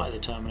 despite the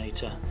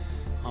Terminator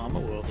armour,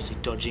 were obviously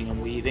dodging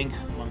and weaving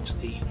amongst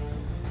the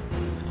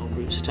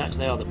Halberd's attacks.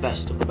 They are the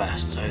best of the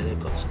best, so they've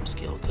got some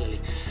skill clearly.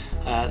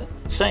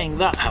 Saying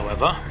that,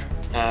 however,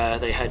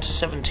 they had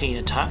 17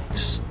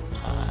 attacks.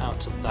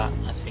 Out of that,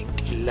 I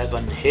think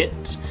 11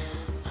 hit,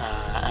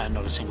 and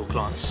not a single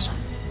glance.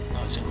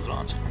 Not a single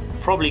glance.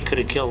 probably could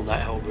have killed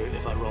that Halberd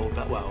if I rolled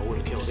that well. I would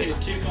have killed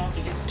it. Two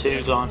glancing hits.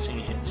 Two glancing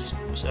hits.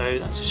 So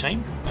that's a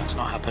shame. That's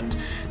not happened.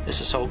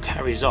 This assault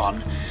carries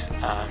on.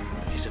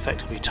 He's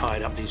effectively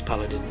tied up these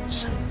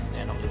paladins.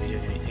 They're not going to be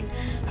doing anything.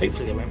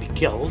 Hopefully they won't be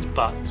killed,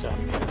 but they're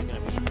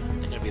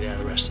going to be there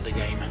the rest of the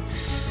game.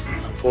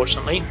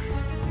 Unfortunately,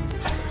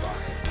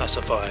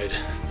 pacified.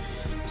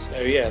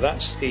 So yeah,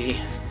 that's the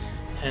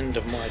end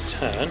of my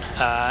turn.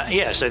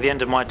 So the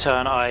end of my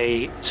turn,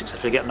 I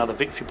successfully get another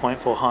victory point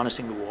for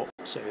harnessing the warp.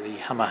 So the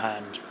hammer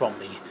hand from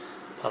the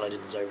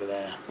paladins over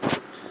there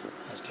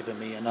has given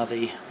me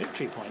another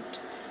victory point.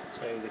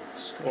 So the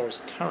score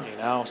is currently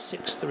now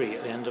 6-3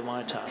 at the end of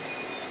my turn.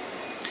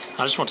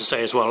 I just want to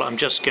say as well, I'm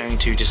just going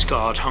to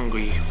discard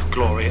Hungry for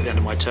Glory at the end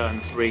of my turn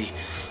 3,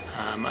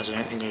 as I don't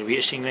think I'm going to be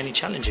issuing any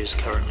challenges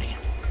currently.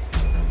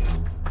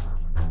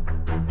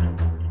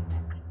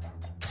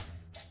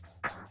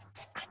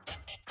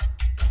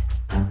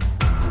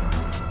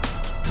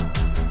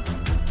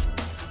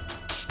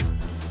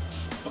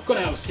 I've gone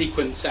out of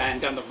sequence and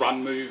done the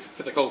run move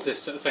for the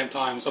cultists at the same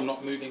time, so I'm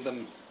not moving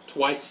them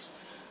twice.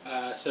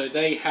 So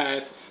they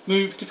have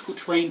moved difficult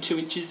terrain 2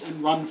 inches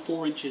and run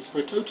 4 inches for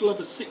a total of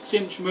a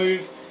 6-inch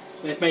move.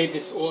 They've made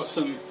this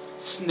awesome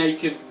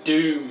Snake of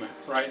Doom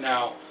right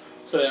now.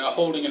 So they are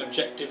holding an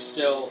objective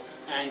still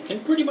and can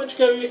pretty much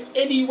go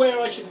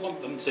anywhere I should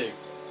want them to.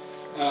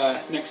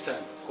 Next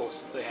turn, of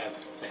course, they have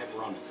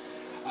run.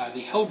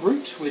 The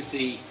Hellbrute with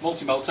the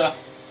multi-melter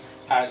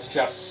has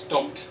just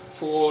stomped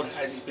forward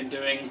as he's been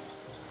doing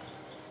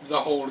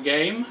the whole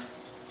game.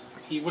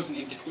 He wasn't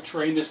in difficult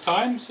terrain this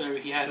time, so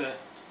he had a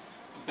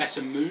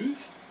better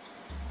move,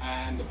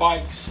 and the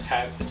bikes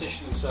have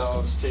positioned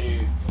themselves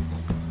to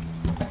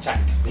attack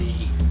the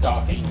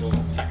Dark Angel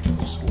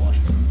tactical squad.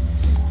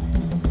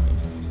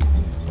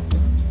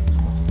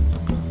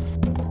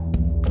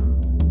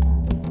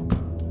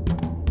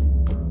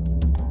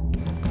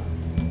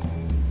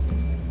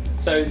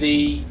 So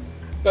the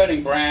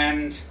Burning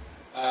Brand,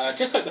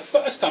 just like the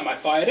first time I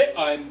fired it,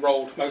 I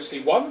rolled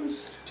mostly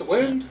 1s to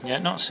wound. Yeah,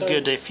 not so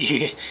good if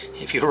you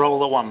roll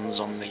the 1s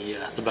on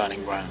the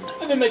Burning Brand.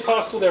 And then they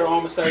passed all their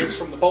armour saves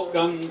from the bolt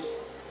guns,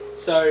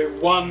 so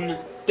 1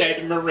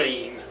 dead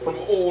Marine from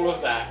all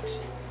of that.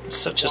 It's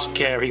such a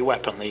scary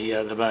weapon,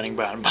 the Burning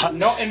Brand, but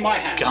not in my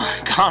hand.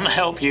 Can't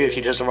help you if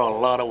you just roll a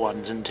lot of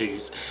 1s and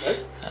 2s. Nope.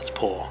 That's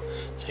poor.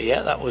 So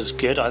yeah, that was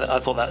good. I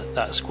thought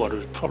that squad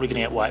was probably going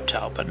to get wiped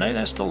out, but no,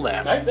 they're still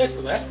there. No, they're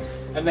still there.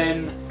 And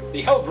then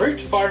the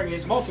Hellbrute firing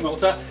his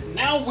multi-melter,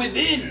 now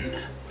within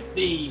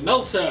the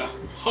melter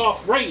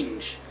half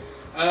range.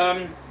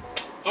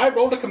 I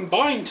rolled a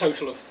combined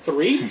total of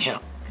 3 Yeah.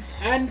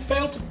 and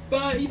failed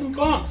to even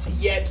glance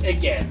yet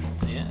again.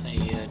 Yeah,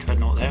 the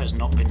Dreadnought there has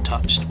not been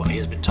touched. Well, he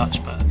has been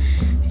touched, but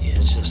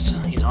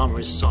his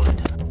armour is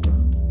solid.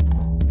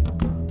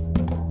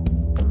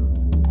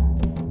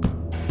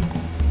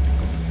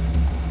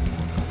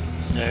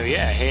 So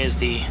yeah, here's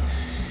the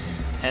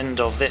end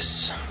of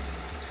this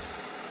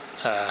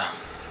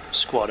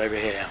squad over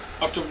here.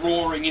 After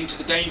roaring into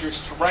the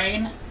dangerous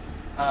terrain,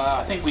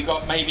 I think we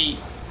got maybe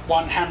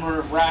 1 Hammer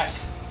of Wrath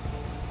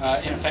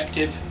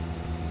ineffective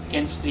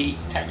against the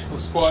tactical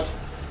squad.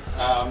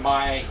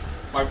 My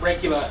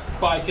regular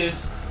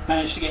bikers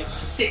managed to get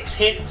 6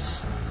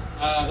 hits.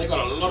 They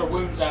got a lot of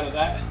wounds out of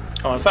that.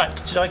 Oh, in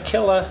fact, did I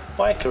kill a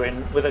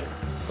biker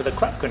with a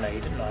crack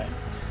grenade, didn't I?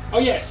 Oh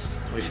yes.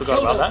 We forgot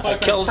about that. I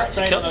killed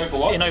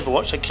in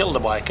Overwatch. I killed a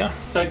biker.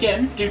 So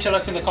again, do tell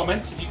us in the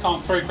comments if you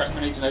can't throw crack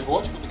grenades in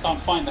Overwatch, but we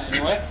can't find that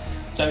anywhere.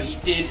 So he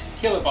did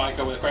kill a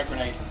biker with a crack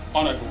grenade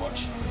on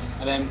Overwatch,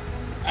 and then,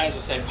 as I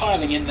said,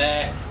 piling in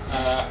there.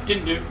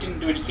 Didn't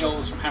do any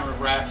kills from Hammer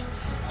of Wrath,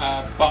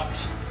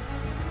 got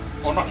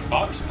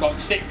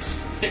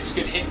 6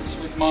 good hits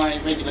with my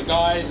regular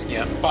guys.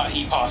 Yeah. But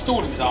he passed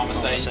all of his armour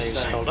saves,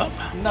 so held up.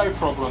 No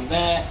problem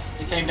there.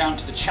 It came down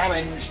to the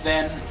challenge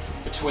then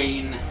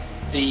between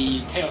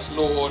the Chaos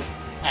Lord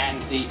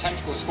and the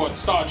Tactical Squad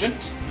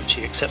Sergeant, Which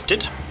he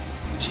accepted.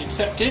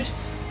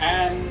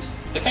 And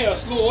the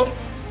Chaos Lord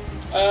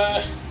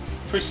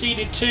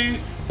proceeded to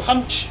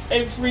punch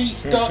every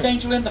Dark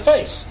Angel in the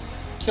face,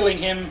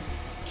 killing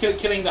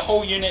the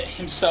whole unit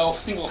himself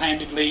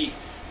single-handedly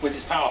with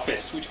his Power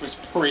Fist, which was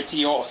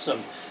pretty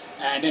awesome.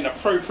 And in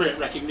appropriate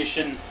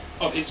recognition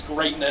of his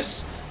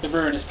greatness, the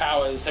Ruinous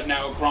Powers have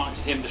now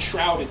granted him the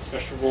Shrouded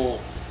Special Rule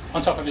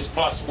on top of his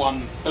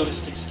 +1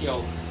 ballistic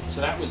skill. So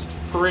that was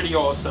pretty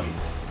awesome.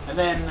 And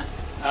then,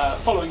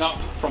 following up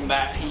from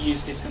that, he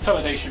used his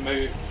consolidation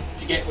move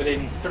to get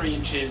within 3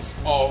 inches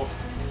of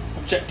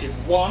Objective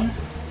 1,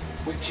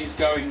 which is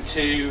going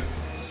to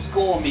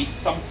score me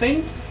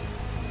something.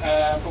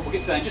 But we'll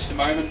get to that in just a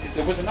moment, because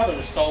there was another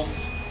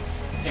assault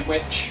in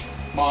which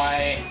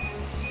my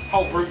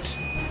Hellbrute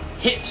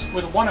hit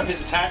with one of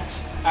his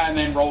attacks and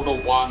then rolled a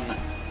 1.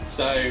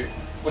 So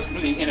was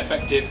completely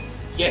ineffective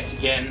yet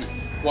again,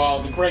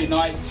 while the Grey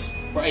Knights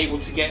were able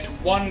to get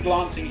 1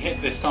 glancing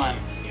hit this time,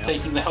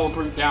 taking the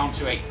Hellbrute down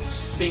to a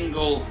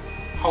single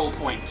hull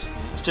point.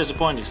 It's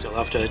disappointing still.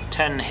 After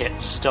 10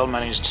 hits, still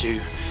managed to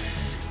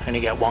only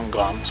get 1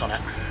 glance on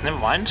it. Never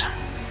mind.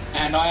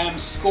 and I am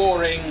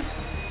scoring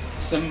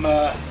some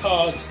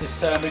cards this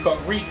turn. We've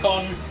got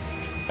Recon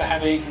for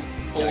having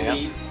all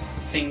the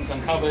things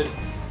uncovered,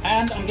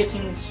 and I'm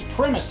getting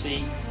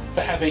Supremacy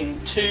for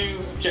having 2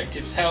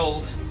 objectives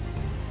held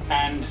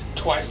and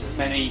twice as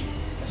many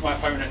as my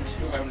opponent,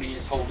 who only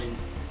is holding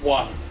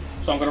 1.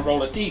 So I'm going to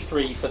roll a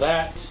d3 for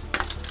that.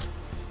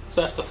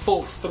 So that's the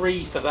full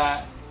 3 for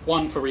that,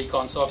 1 for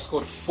Recon, so I've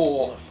scored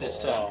 4 this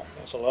turn. Wow,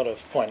 that's a lot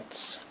of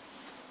points.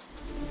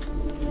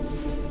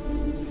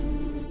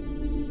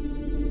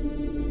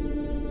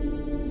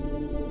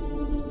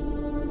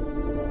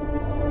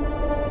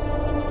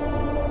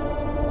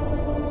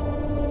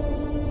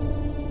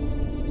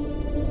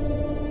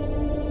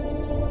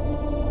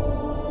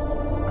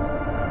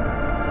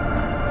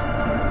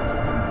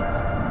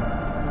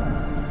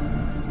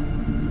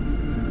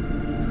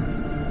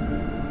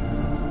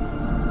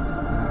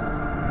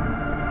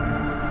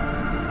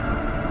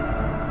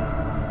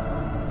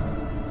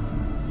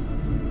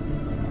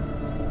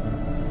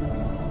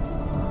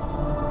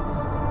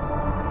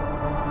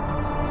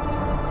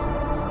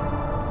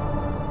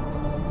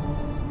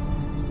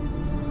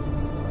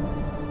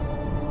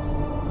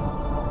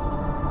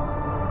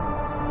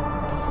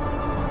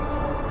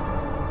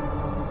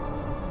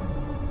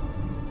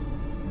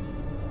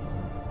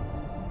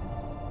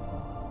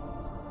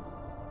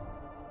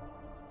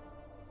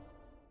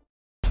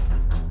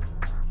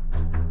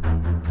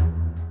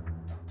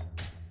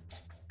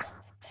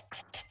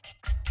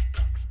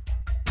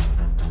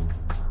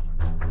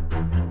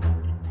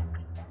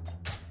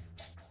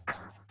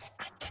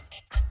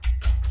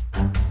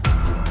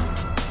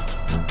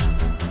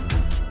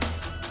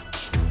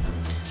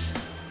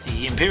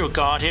 The Imperial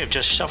Guard here have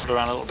just shuffled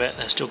around a little bit.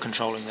 They're still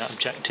controlling that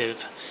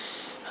objective.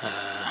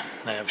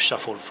 They have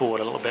shuffled forward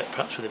a little bit,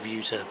 perhaps with a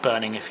view to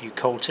burning a few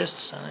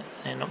cultists.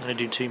 They're not going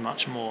to do too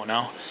much more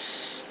now.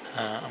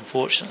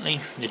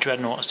 Unfortunately, the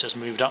Dreadnought has just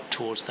moved up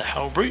towards the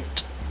Halberd.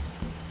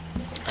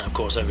 And of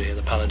course over here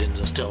the Paladins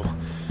are still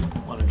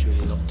well and truly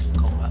locked in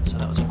combat. So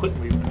that was a quick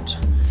movement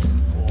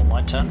for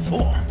my turn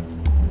 4.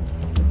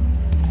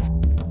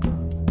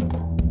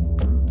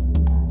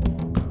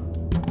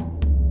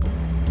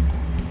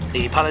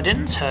 The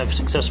Paladins have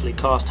successfully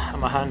cast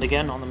Hammer Hand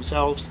again on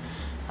themselves,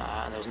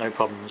 and there was no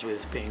problems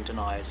with being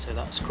denied, so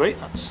that's great.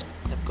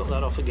 They've got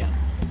that off again.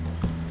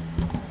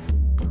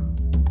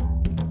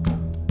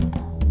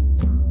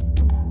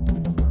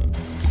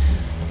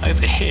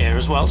 Over here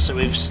as well, so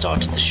we've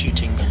started the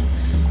shooting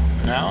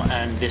now,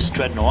 and this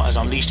Dreadnought has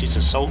unleashed its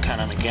assault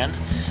cannon again,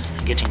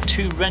 and getting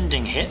 2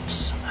 rending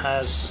hits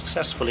has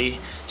successfully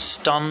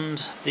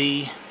stunned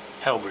the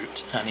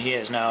Halberd, and he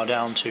is now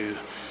down to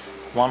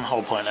 1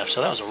 hull point left. So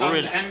that was a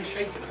really... Stunned and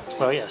shaken.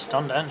 Well, yeah,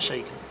 stunned and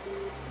shaken.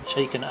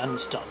 Shaken and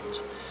stunned.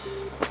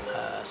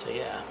 So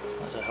yeah,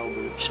 that's a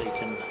Halberd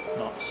shaken,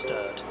 not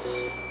stirred.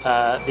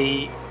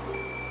 The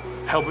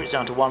Halberd's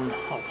down to 1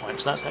 hull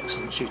point, so that's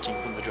excellent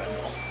shooting from the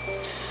Dreadnought.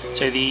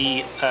 So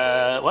the,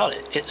 well,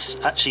 it's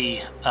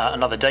actually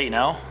another day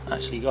now,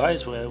 actually,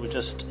 guys, where we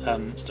just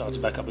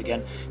started back up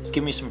again. It's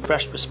given me some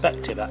fresh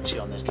perspective, actually,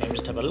 on this game,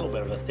 just have a little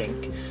bit of a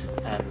think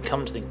and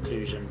come to the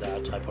conclusion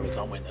that I probably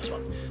can't win this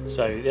one.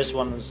 So this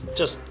one's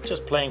just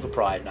playing for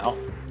pride now.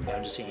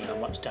 I'm just seeing how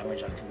much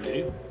damage I can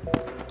do.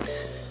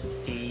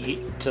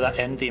 To that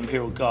end, the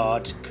Imperial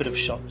Guard could have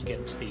shot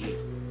against the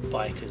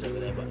bikers over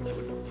there, but they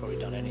wouldn't have probably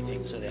done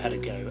anything, so they had a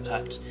go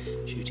at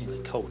shooting the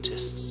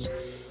cultists.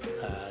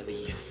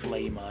 The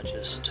Flamer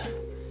just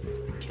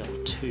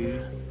killed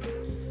 2.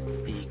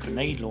 The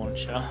grenade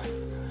launcher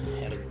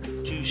had a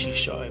juicy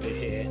shot over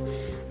here.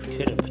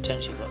 Could have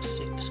potentially got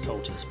 6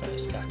 cultists, but they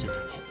scattered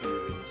and hit the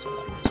ruins, so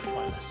that was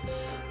pointless.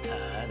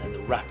 And then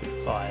the rapid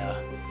fire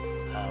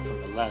from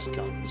the las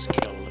guns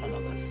killed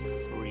another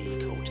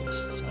 3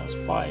 cultists. So that was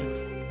 5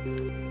 cultists.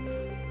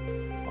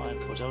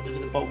 Oh,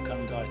 did the bolt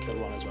gun guy kill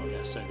 1 as well?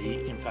 Yeah. So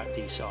in fact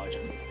the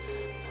sergeant,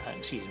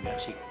 excuse me,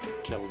 actually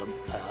killed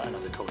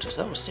another cultist.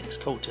 That was 6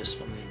 cultists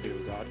from the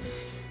Imperial Guard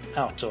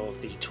out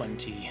of the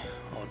 20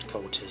 odd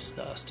cultists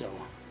that are still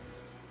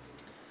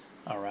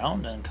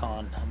around, and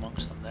Kharn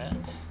amongst them there.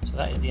 So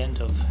that is the end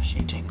of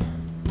shooting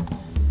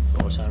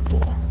for turn 4.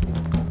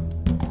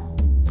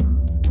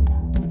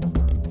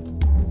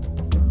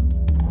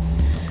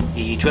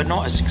 The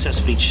Dreadnought has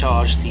successfully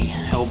charged the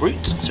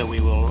Halberd, so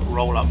we will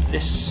roll up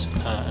this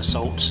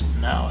assault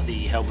now.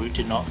 The Halberd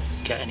did not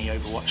get any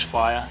overwatch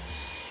fire,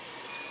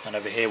 and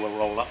over here we'll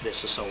roll up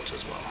this assault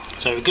as well.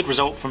 So a good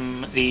result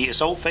from the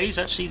assault phase,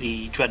 actually.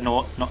 The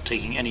Dreadnought not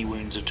taking any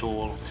wounds at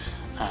all,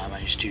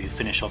 managed to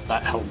finish off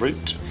that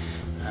Halberd.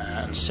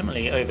 And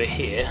similarly over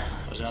here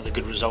was another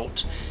good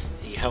result.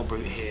 The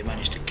Halberd here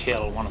managed to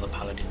kill one of the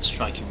Paladins,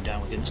 striking him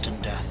down with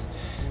instant death.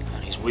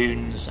 And his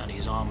wounds and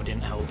his armour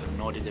didn't help, and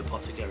nor did the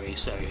Apothecary,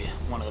 so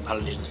one of the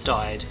Paladins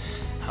died.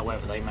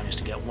 However, they managed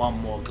to get 1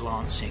 more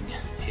glancing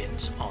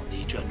hit on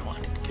the Dreadnought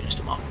and finished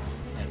him up.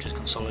 They've just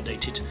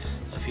consolidated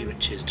a few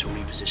inches to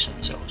reposition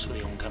themselves for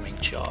the oncoming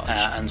charge.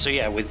 And so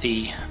yeah, with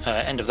the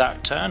end of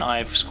that turn,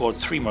 I've scored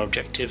 3 more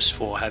objectives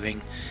for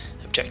having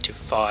objective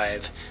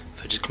 5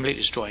 for just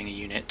completely destroying a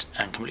unit,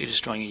 and completely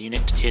destroying a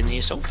unit in the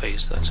assault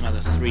phase. So that's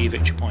another 3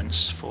 victory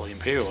points for the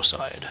Imperial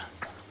side.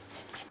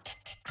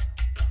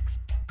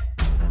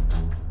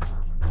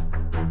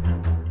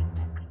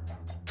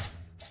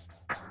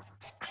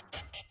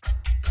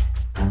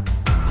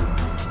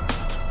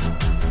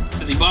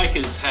 So the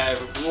Bikers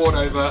have roared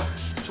over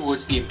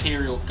towards the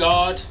Imperial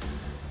Guard,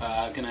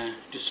 gonna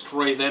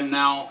destroy them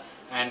now,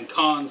 and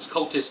Kharn's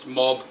cultist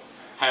mob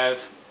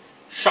have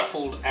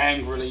shuffled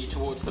angrily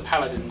towards the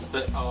Paladins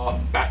that are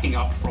backing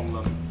up from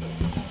them.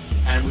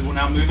 And we will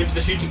now move into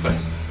the shooting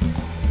phase.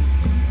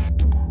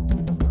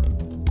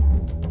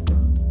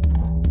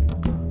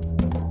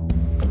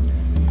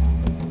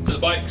 So the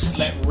Bikes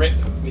let rip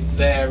with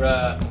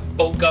their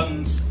bolt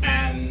guns,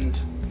 and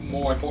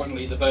more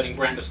importantly the burning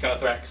brand of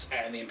Skalathrax,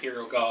 and the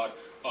Imperial Guard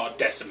are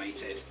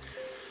decimated.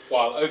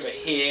 While over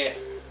here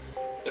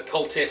the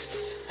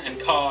cultists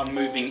and Kharn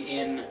moving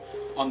in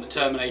on the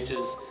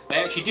Terminators. They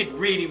actually did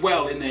really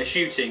well in their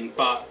shooting,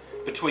 but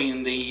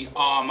between the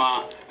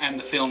armour and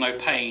the feel no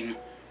pain,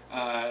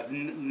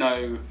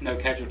 no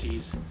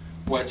casualties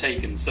were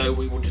taken. So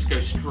we will just go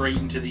straight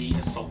into the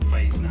assault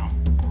phase now.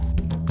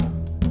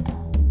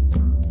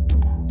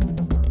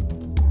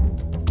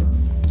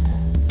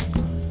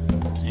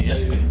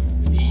 So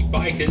the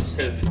Bikers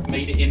have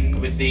made it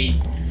in with the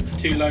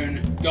 2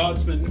 lone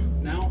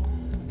guardsmen now.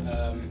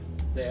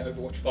 Their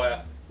Overwatch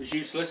fire was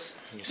useless.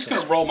 Just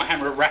going to roll my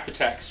hammer of wrath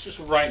attacks just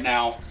right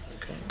now.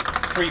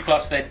 Okay.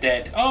 3+, they're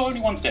dead. Oh, only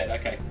one's dead.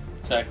 Okay,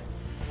 so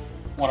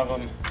one of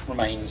them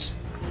remains.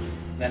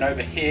 Then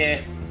over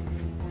here,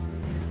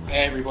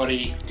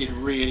 everybody did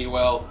really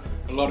well.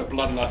 A lot of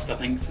bloodlust, I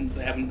think, since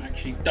they haven't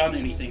actually done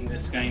anything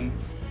this game.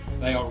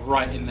 They are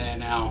right in there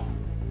now,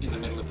 in the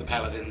middle of the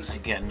Paladins.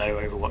 Again, no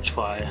Overwatch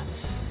fire.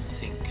 I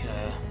think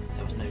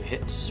there was no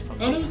hits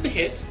from. Oh, there was a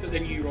hit, but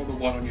then you rolled a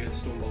 1 on your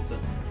Stormbolter.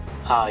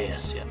 Ah,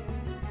 yes, yeah.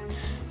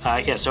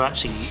 Yeah, so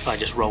actually I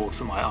just rolled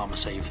for my armour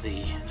save for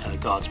the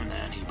guardsman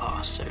there, and he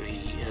passed, so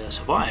he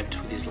survived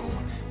with his little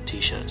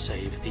t-shirt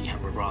save, the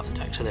Hammer of Wrath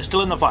attack. So they're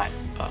still in the fight,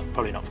 but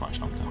probably not for much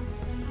longer.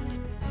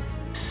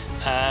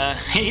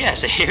 Yeah,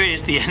 so here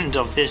is the end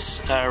of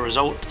this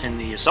result in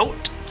the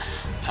assault.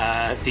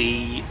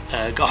 The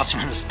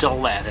guardsmen are still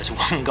there. There's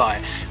one guy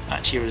who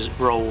actually was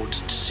rolled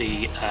to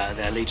see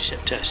their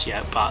leadership test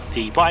yet, but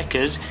the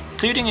Bikers,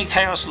 including a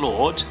Chaos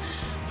Lord,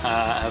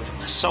 have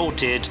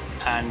assaulted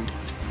and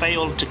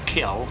failed to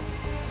kill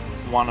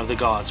one of the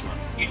guardsmen.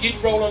 You did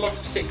roll a lot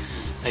of 6s.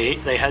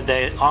 They had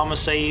their armour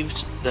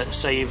saved, that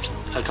saved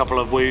a couple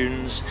of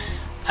wounds,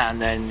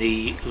 and then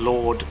the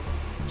Lord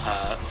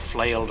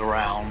flailed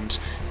around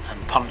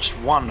and punched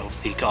one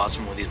of the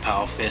guardsmen with his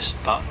power fist,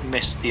 but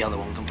missed the other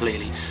one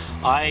completely.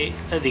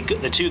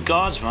 The 2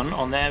 guardsmen,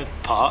 on their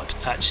part,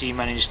 actually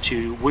managed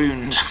to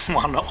wound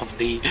one of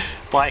the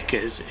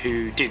Bikers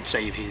who did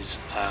save his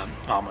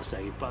armour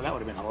save, but that would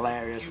have been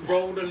hilarious. You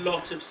rolled a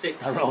lot of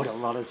 6s. I rolled a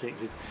lot of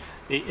 6s.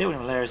 It would have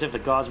been hilarious if the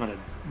guardsman had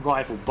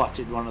rifle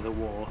butted one of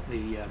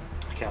the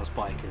Chaos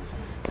Bikers.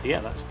 But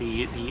yeah, that's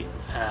the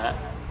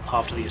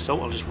after the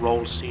assault. I'll just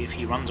roll to see if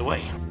he runs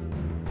away.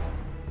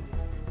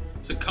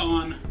 So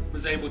Kharn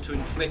was able to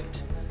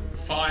inflict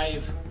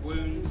 5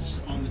 wounds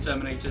on the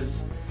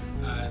Terminators.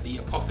 The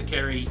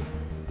Apothecary,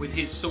 with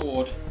his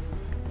sword,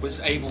 was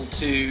able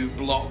to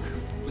block,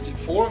 was it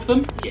 4 of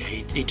them? Yeah,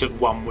 he took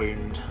 1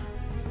 wound.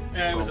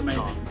 Yeah, it was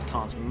amazing.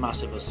 Kharn's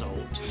massive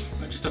assault.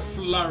 Just a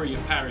flurry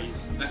of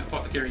parries. That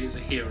Apothecary is a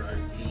hero.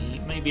 He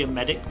may be a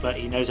medic, but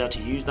he knows how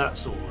to use that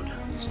sword.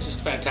 It's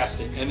just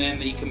fantastic. And then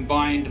the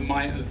combined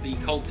might of the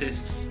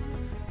cultists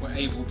were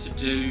able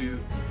to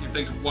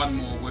inflict 1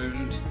 more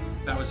wound.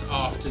 That was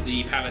after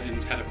the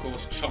Paladins had, of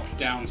course, chopped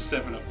down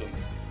 7 of them.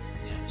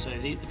 Yeah, so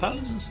the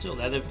Paladins are still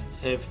there.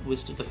 They've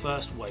withstood the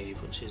first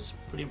wave, which is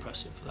pretty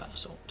impressive for that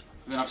assault.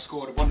 And then I've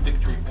scored 1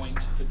 victory point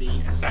for the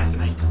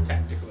assassinate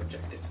tactical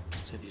objective.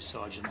 So the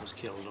sergeant was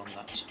killed on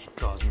that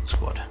guardsman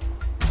squad.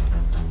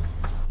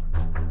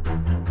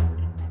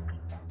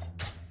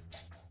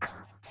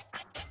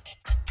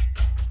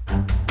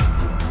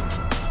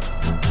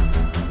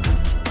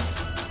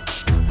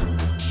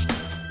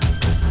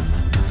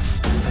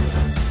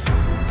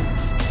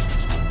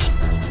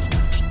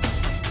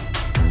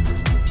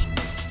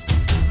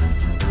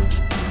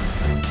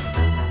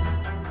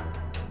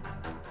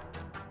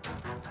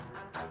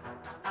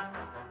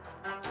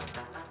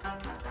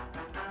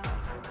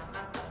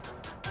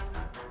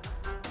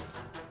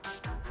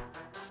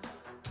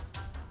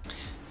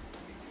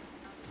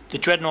 The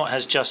Dreadnought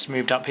has just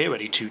moved up here,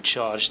 ready to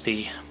charge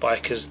the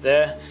Bikers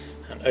there,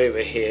 and over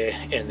here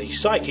in the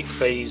psychic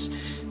phase,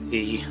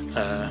 the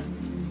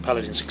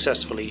Paladin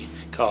successfully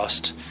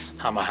cast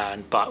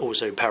Hammerhand, but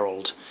also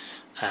perilled.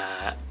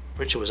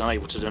 Richard was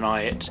unable to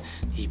deny it.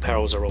 The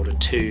perils are rolled a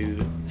 2,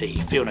 the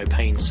Feel No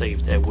Pain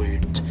saved their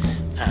wound,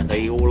 and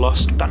they all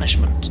lost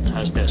Banishment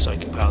as their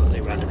psychic power that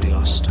they randomly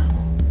lost.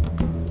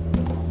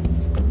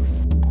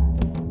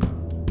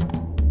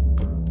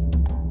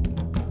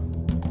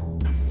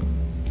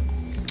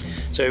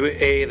 So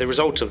the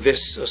result of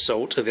this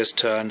assault, of this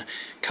turn,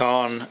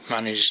 Kharn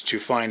managed to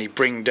finally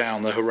bring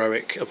down the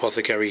heroic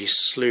Apothecary,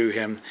 slew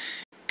him,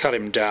 cut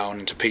him down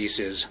into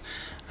pieces,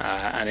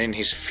 and in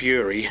his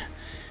fury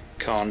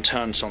Kharn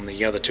turns on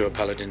the other two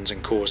Paladins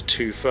and caused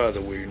 2 further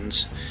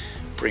wounds,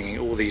 bringing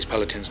all these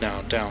Paladins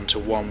now down to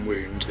 1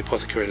 wound. The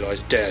Apothecary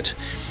lies dead.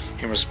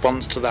 In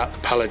response to that, the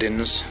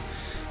Paladins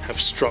have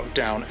struck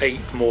down 8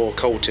 more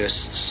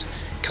cultists,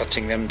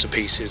 cutting them to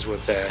pieces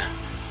with their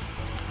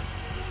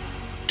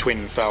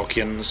twin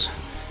Falchions.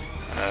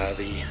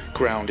 The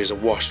ground is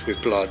awash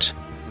with blood,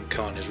 and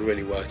Kharn is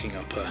really working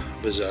up a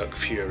berserk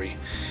fury.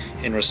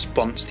 In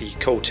response, the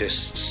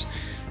cultists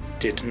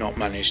did not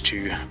manage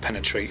to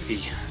penetrate the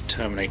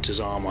Terminator's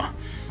armour,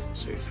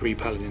 so 3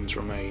 Paladins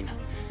remain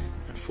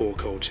and 4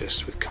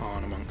 cultists with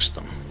Kharn amongst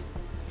them.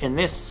 In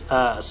this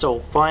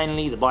assault,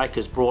 finally the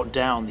bikers brought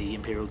down the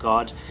Imperial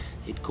Guard.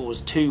 It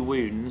caused 2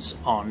 wounds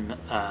on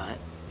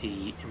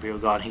the Imperial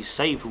Guard. He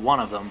saved one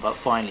of them, but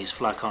finally his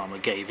flak armour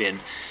gave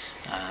in,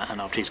 and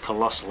after his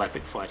colossal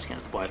epic fight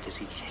against the bikers,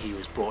 he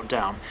was brought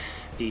down.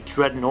 The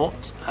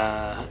Dreadnought,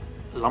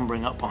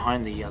 lumbering up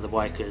behind the other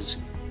bikers,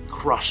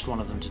 crushed one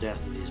of them to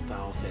death with his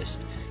power fist,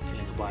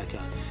 killing the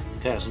biker. The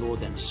Chaos Lord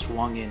then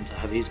swung in to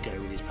have his go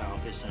with his power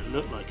fist, and it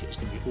looked like it was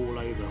going to be all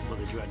over for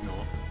the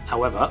Dreadnought.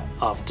 However,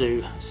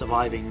 after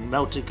surviving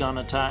melter gun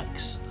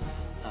attacks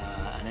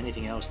and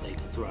anything else they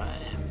could throw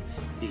at him,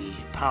 the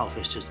power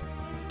fist just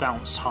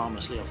bounced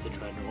harmlessly off the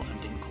Dreadnought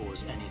and didn't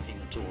cause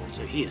anything at all.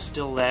 So he is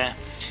still there,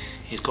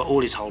 he's got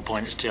all his hull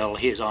points still,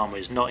 his armour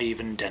is not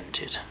even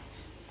dented.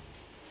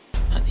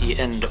 At the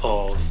end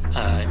of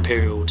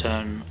Imperial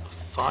turn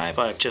 5,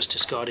 I have just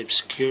discarded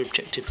Secure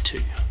Objective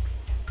 2.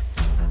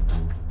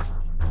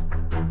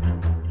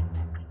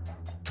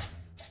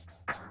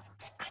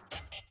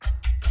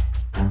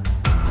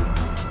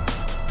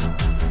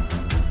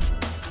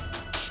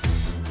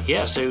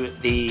 Yeah, so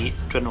the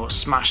Dreadnought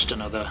smashed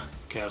another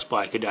Chaos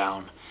Biker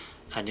down,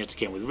 and yet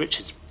again with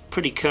Richard's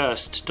pretty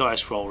cursed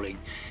dice rolling,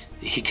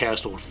 the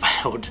Chaos Lord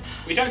failed.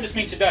 We don't just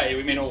mean today,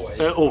 we mean always.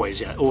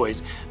 Always, yeah,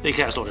 always. The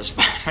Chaos Lord has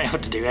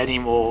failed to do any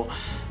more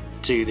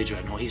to the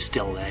Dreadnought. He's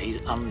still there, he's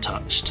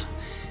untouched.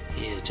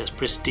 He is just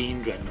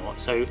pristine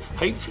Dreadnought. So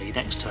hopefully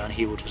next turn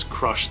he will just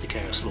crush the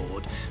Chaos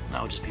Lord, and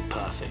that will just be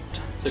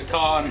perfect. So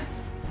Kharn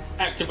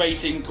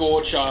activating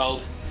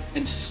Gorechild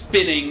and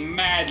spinning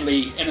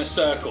madly in a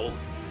circle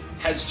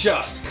has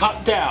just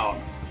cut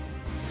down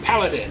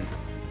Paladin,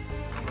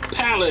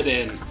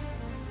 Paladin,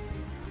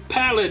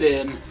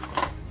 Paladin,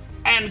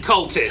 and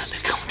Cultist.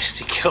 Cultist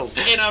he killed.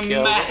 In a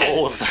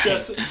mad,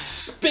 just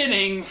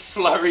spinning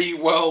flurry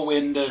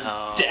whirlwind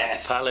of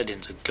death.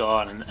 Paladins are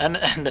gone,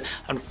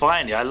 and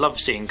finally, I love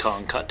seeing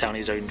Kharn cut down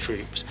his own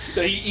troops.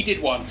 So he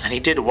did one. And he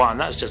did one.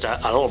 That's just a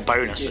little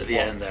bonus at the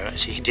end there.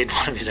 Actually, he did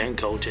one of his own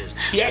cultists.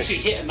 He actually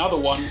hit another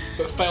one,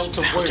 but failed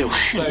to wound.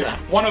 So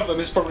one of them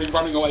is probably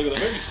running away with a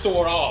very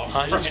sore arm.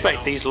 I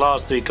suspect these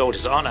last 3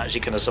 cultists aren't actually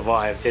going to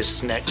survive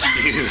this next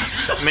few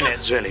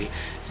minutes. Really.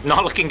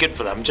 Not looking good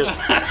for them, just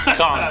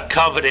Kharn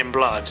covered in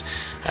blood,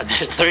 and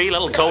there's 3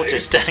 little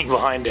cultists standing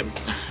behind him.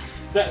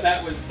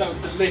 That was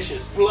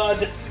delicious.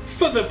 Blood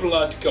for the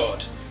blood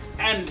god,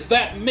 and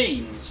that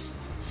means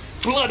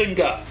blood and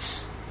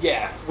guts.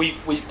 Yeah,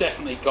 we've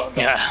definitely got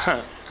that.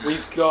 Yeah.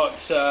 We've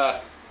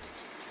got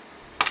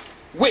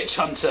Witch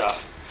Hunter.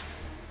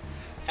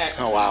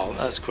 Oh wow,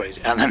 that's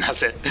crazy. And then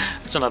that's it.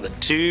 That's another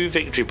 2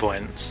 victory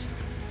points.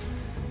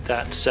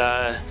 That's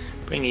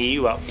bringing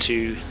you up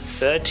to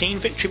 13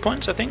 victory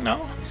points, I think,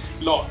 now?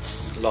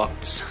 Lots.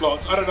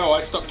 I don't know,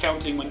 I stopped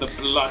counting when the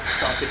blood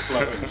started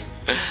flowing.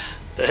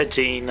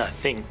 13, I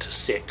think, to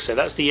 6. So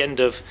that's the end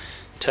of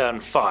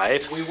turn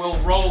 5. We will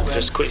roll then.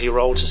 Just quickly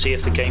roll to see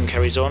if the game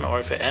carries on or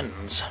if it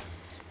ends.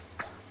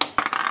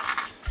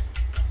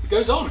 It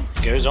goes on.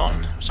 It goes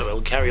on. So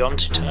it'll carry on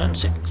to turn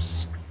 6.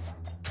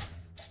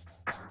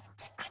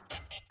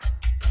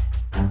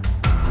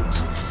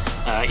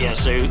 Yeah,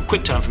 so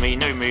quick turn for me,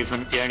 no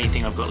movement. The only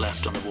thing I've got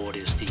left on the board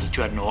is the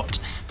Dreadnought.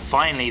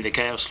 Finally, the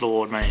Chaos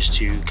Lord managed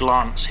to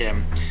glance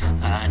him,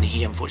 and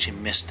he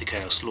unfortunately missed the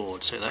Chaos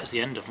Lord. So that's the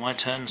end of my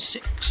turn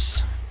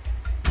 6.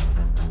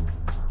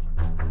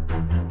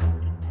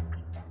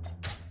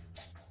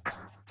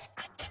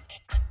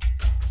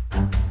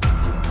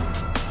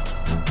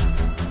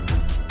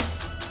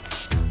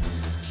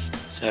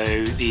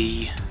 So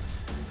the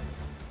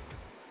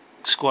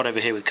squad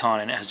over here with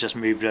Kharn in it has just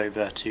moved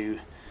over to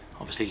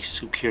obviously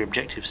secure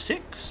objective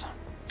 6,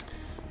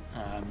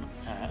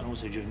 and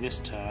also during this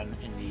turn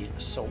in the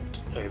assault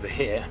over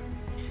here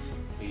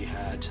we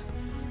had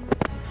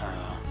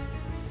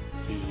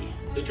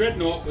the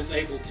Dreadnought was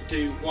able to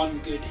do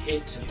 1 good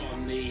hit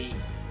on the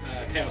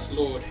Chaos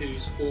Lord,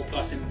 whose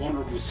 4+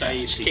 invulnerable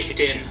save kicked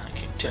in,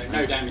 so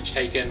no damage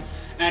taken,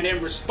 and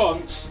in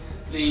response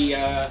the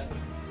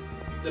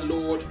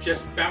Lord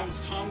just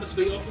bounced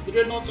harmlessly off of the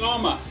Dreadnought's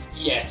armour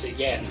yet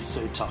again. It's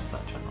so tough,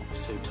 that Dreadnought was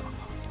so tough.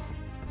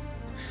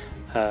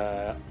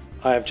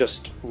 I have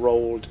just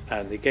rolled,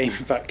 and the game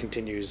in fact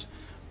continues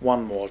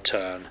 1 more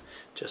turn.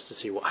 just to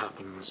see what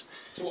happens.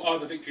 So what are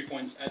the victory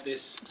points at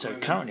this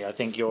moment? Currently I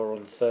think you're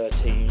on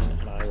 13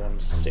 and I'm on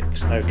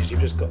 6. No, because you've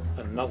just got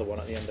another one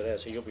at the end of there,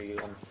 so you'll be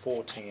on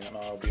 14 and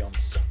I'll be on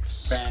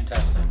 6.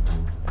 Fantastic.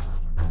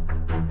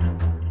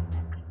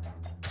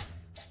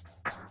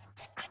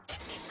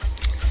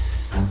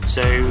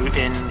 So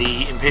in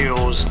the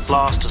Imperial's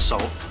last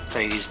assault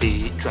phase,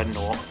 the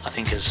Dreadnought I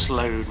think has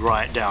slowed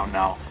right down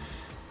now,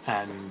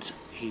 and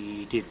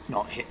he did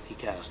not hit the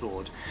Chaos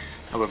Lord.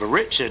 However,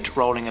 Richard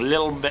rolling a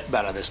little bit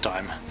better this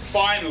time.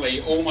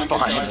 Finally, all my good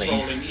guys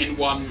rolling in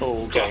one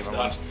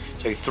cluster.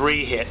 So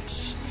 3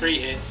 hits. 3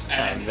 hits,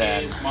 and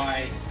then here's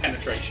my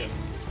penetration.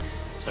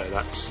 So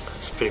that's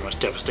pretty much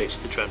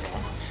devastated the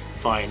Dreadnought.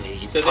 Finally,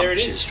 he so there it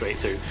punches is. Straight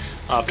through.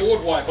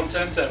 Board wipe on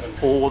turn 7.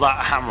 All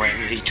that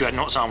hammering, the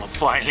Dreadnought's armour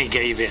finally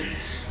gave in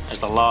as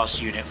the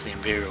last unit for the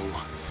Imperial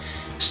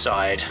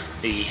side.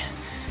 The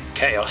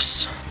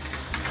Chaos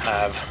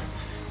have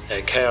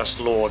the Chaos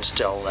Lord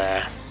still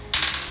there.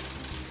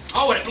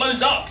 Oh, and it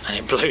blows up! And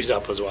it blows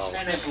up as well.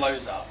 And it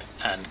blows up.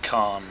 And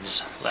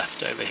Kharn's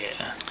left over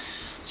here.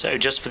 So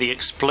just for the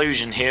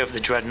explosion here of the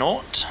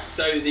Dreadnought.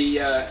 So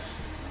the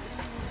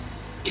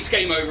it's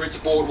game over, it's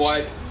a board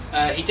wipe.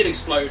 He did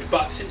explode,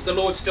 but since the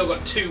Lord's still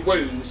got 2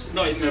 wounds,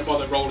 not even going to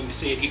bother rolling to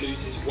see if he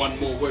loses 1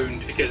 more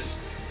wound because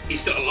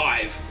he's still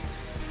alive.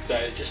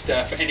 So just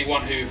for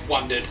anyone who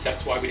wondered,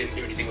 that's why we didn't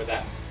do anything with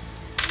that.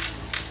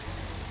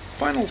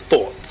 Final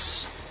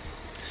thoughts.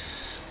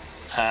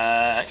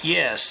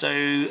 Yeah,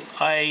 so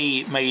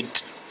I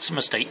made some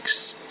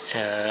mistakes.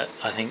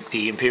 I think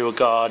the Imperial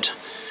Guard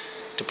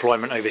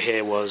deployment over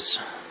here was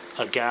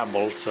a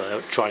gamble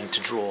for trying to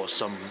draw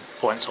some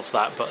points off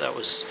that, but that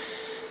was,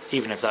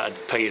 even if that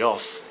had paid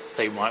off,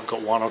 they might have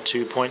got 1 or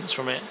 2 points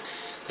from it.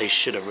 They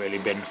should have really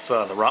been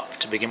further up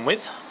to begin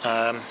with.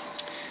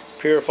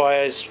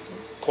 Purifiers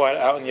quite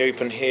out in the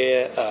open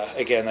here.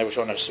 Again, they were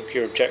trying to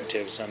secure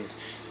objectives and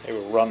they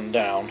were run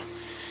down.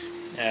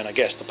 And I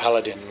guess the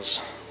Paladins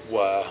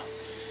were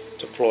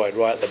deployed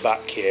right at the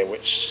back here,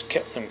 which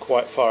kept them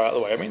quite far out of the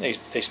way. I mean,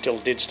 they still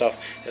did stuff.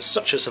 It's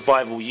such a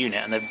survival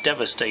unit and they've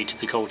devastated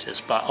the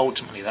cultists, but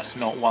ultimately that's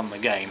not won the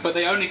game. But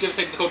they only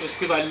devastated the cultists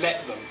because I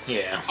let them.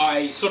 Yeah.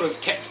 I sort of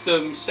kept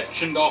them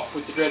sectioned off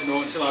with the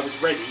Dreadnought until I was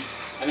ready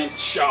and then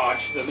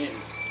charged them in.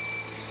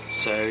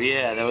 So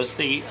yeah, there was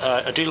the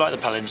I do like the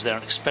Paladins. They're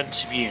an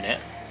expensive unit.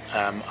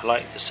 I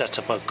like the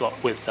setup I've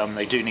got with them.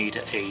 They do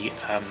need a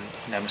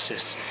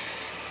Nemesis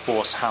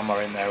Force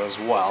Hammer in there as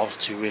well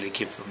to really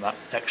give them that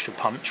extra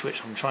punch,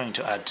 which I'm trying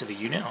to add to the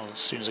unit as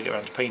soon as I get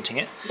around to painting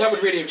it. That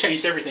would really have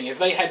changed everything. If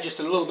they had just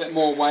a little bit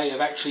more way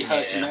of actually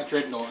hurting that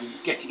Dreadnought and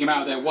getting him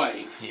out of their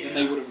way, then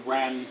they would have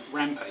ran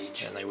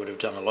Rampage. And they would have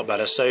done a lot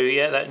better. So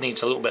yeah, that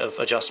needs a little bit of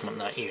adjustment,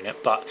 that unit,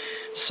 but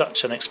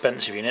such an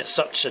expensive unit,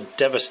 such a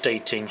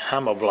devastating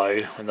hammer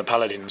blow when the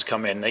Paladins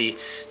come in. They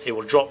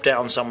will drop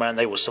down somewhere and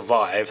they will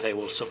survive. They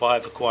will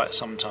survive for quite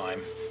some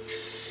time.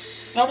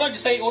 Now, I'd like to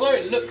say, although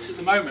it looks at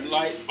the moment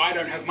like I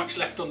don't have much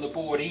left on the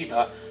board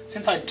either,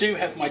 since I do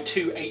have my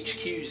 2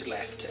 HQs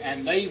left,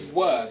 and they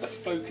were the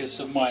focus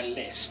of my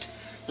list,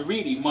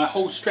 really my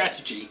whole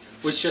strategy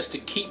was just to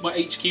keep my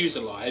HQs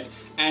alive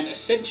and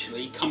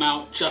essentially come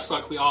out just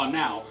like we are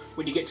now.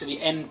 When you get to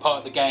the end part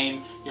of the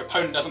game, your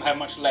opponent doesn't have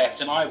much left,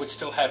 and I would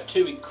still have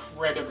 2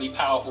 incredibly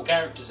powerful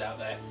characters out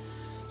there.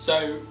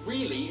 So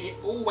really, it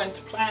all went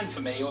to plan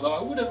for me, although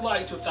I would have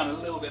liked to have done a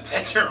little bit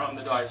better on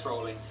the dice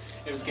rolling.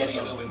 It was getting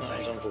a little insane. That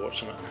was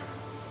unfortunate.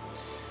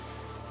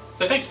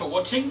 So thanks for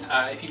watching.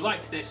 If you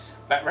liked this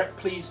batrep,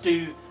 please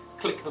do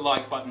click the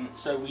like button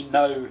so we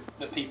know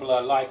that people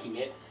are liking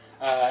it.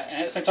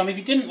 And at the same time, if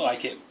you didn't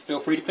like it, feel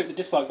free to click the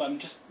dislike button.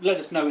 Just let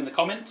us know in the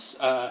comments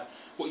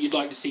what you'd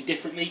like to see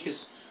differently,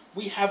 because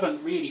we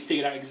haven't really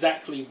figured out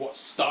exactly what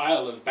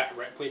style of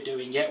batrep we're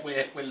doing yet.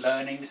 We're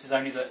learning. This is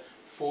only the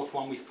 4th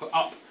one we've put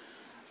up.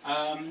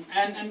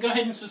 And go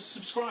ahead and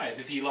subscribe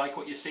if you like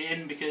what you're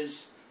seeing,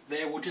 because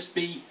there will just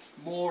be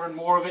more and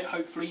more of it,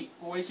 hopefully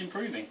always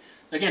improving.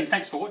 Again,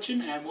 thanks for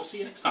watching, and we'll see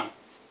you next time.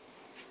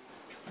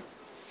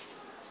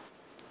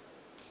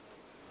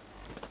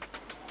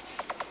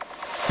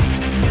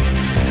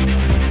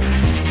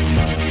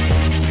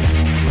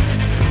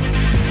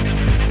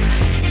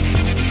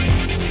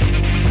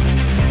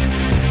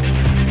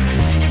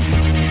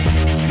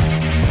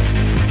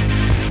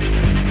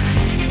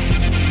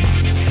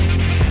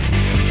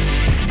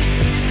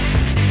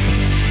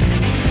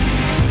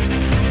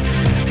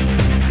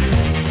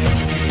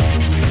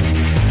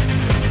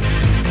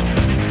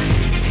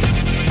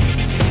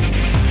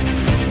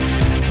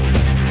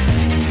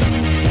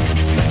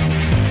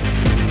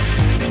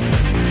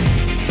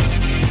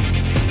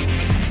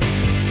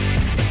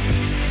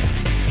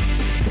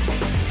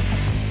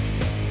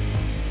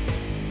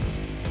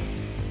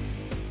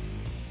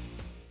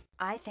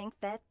 I think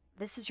that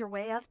this is your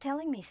way of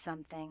telling me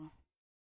something.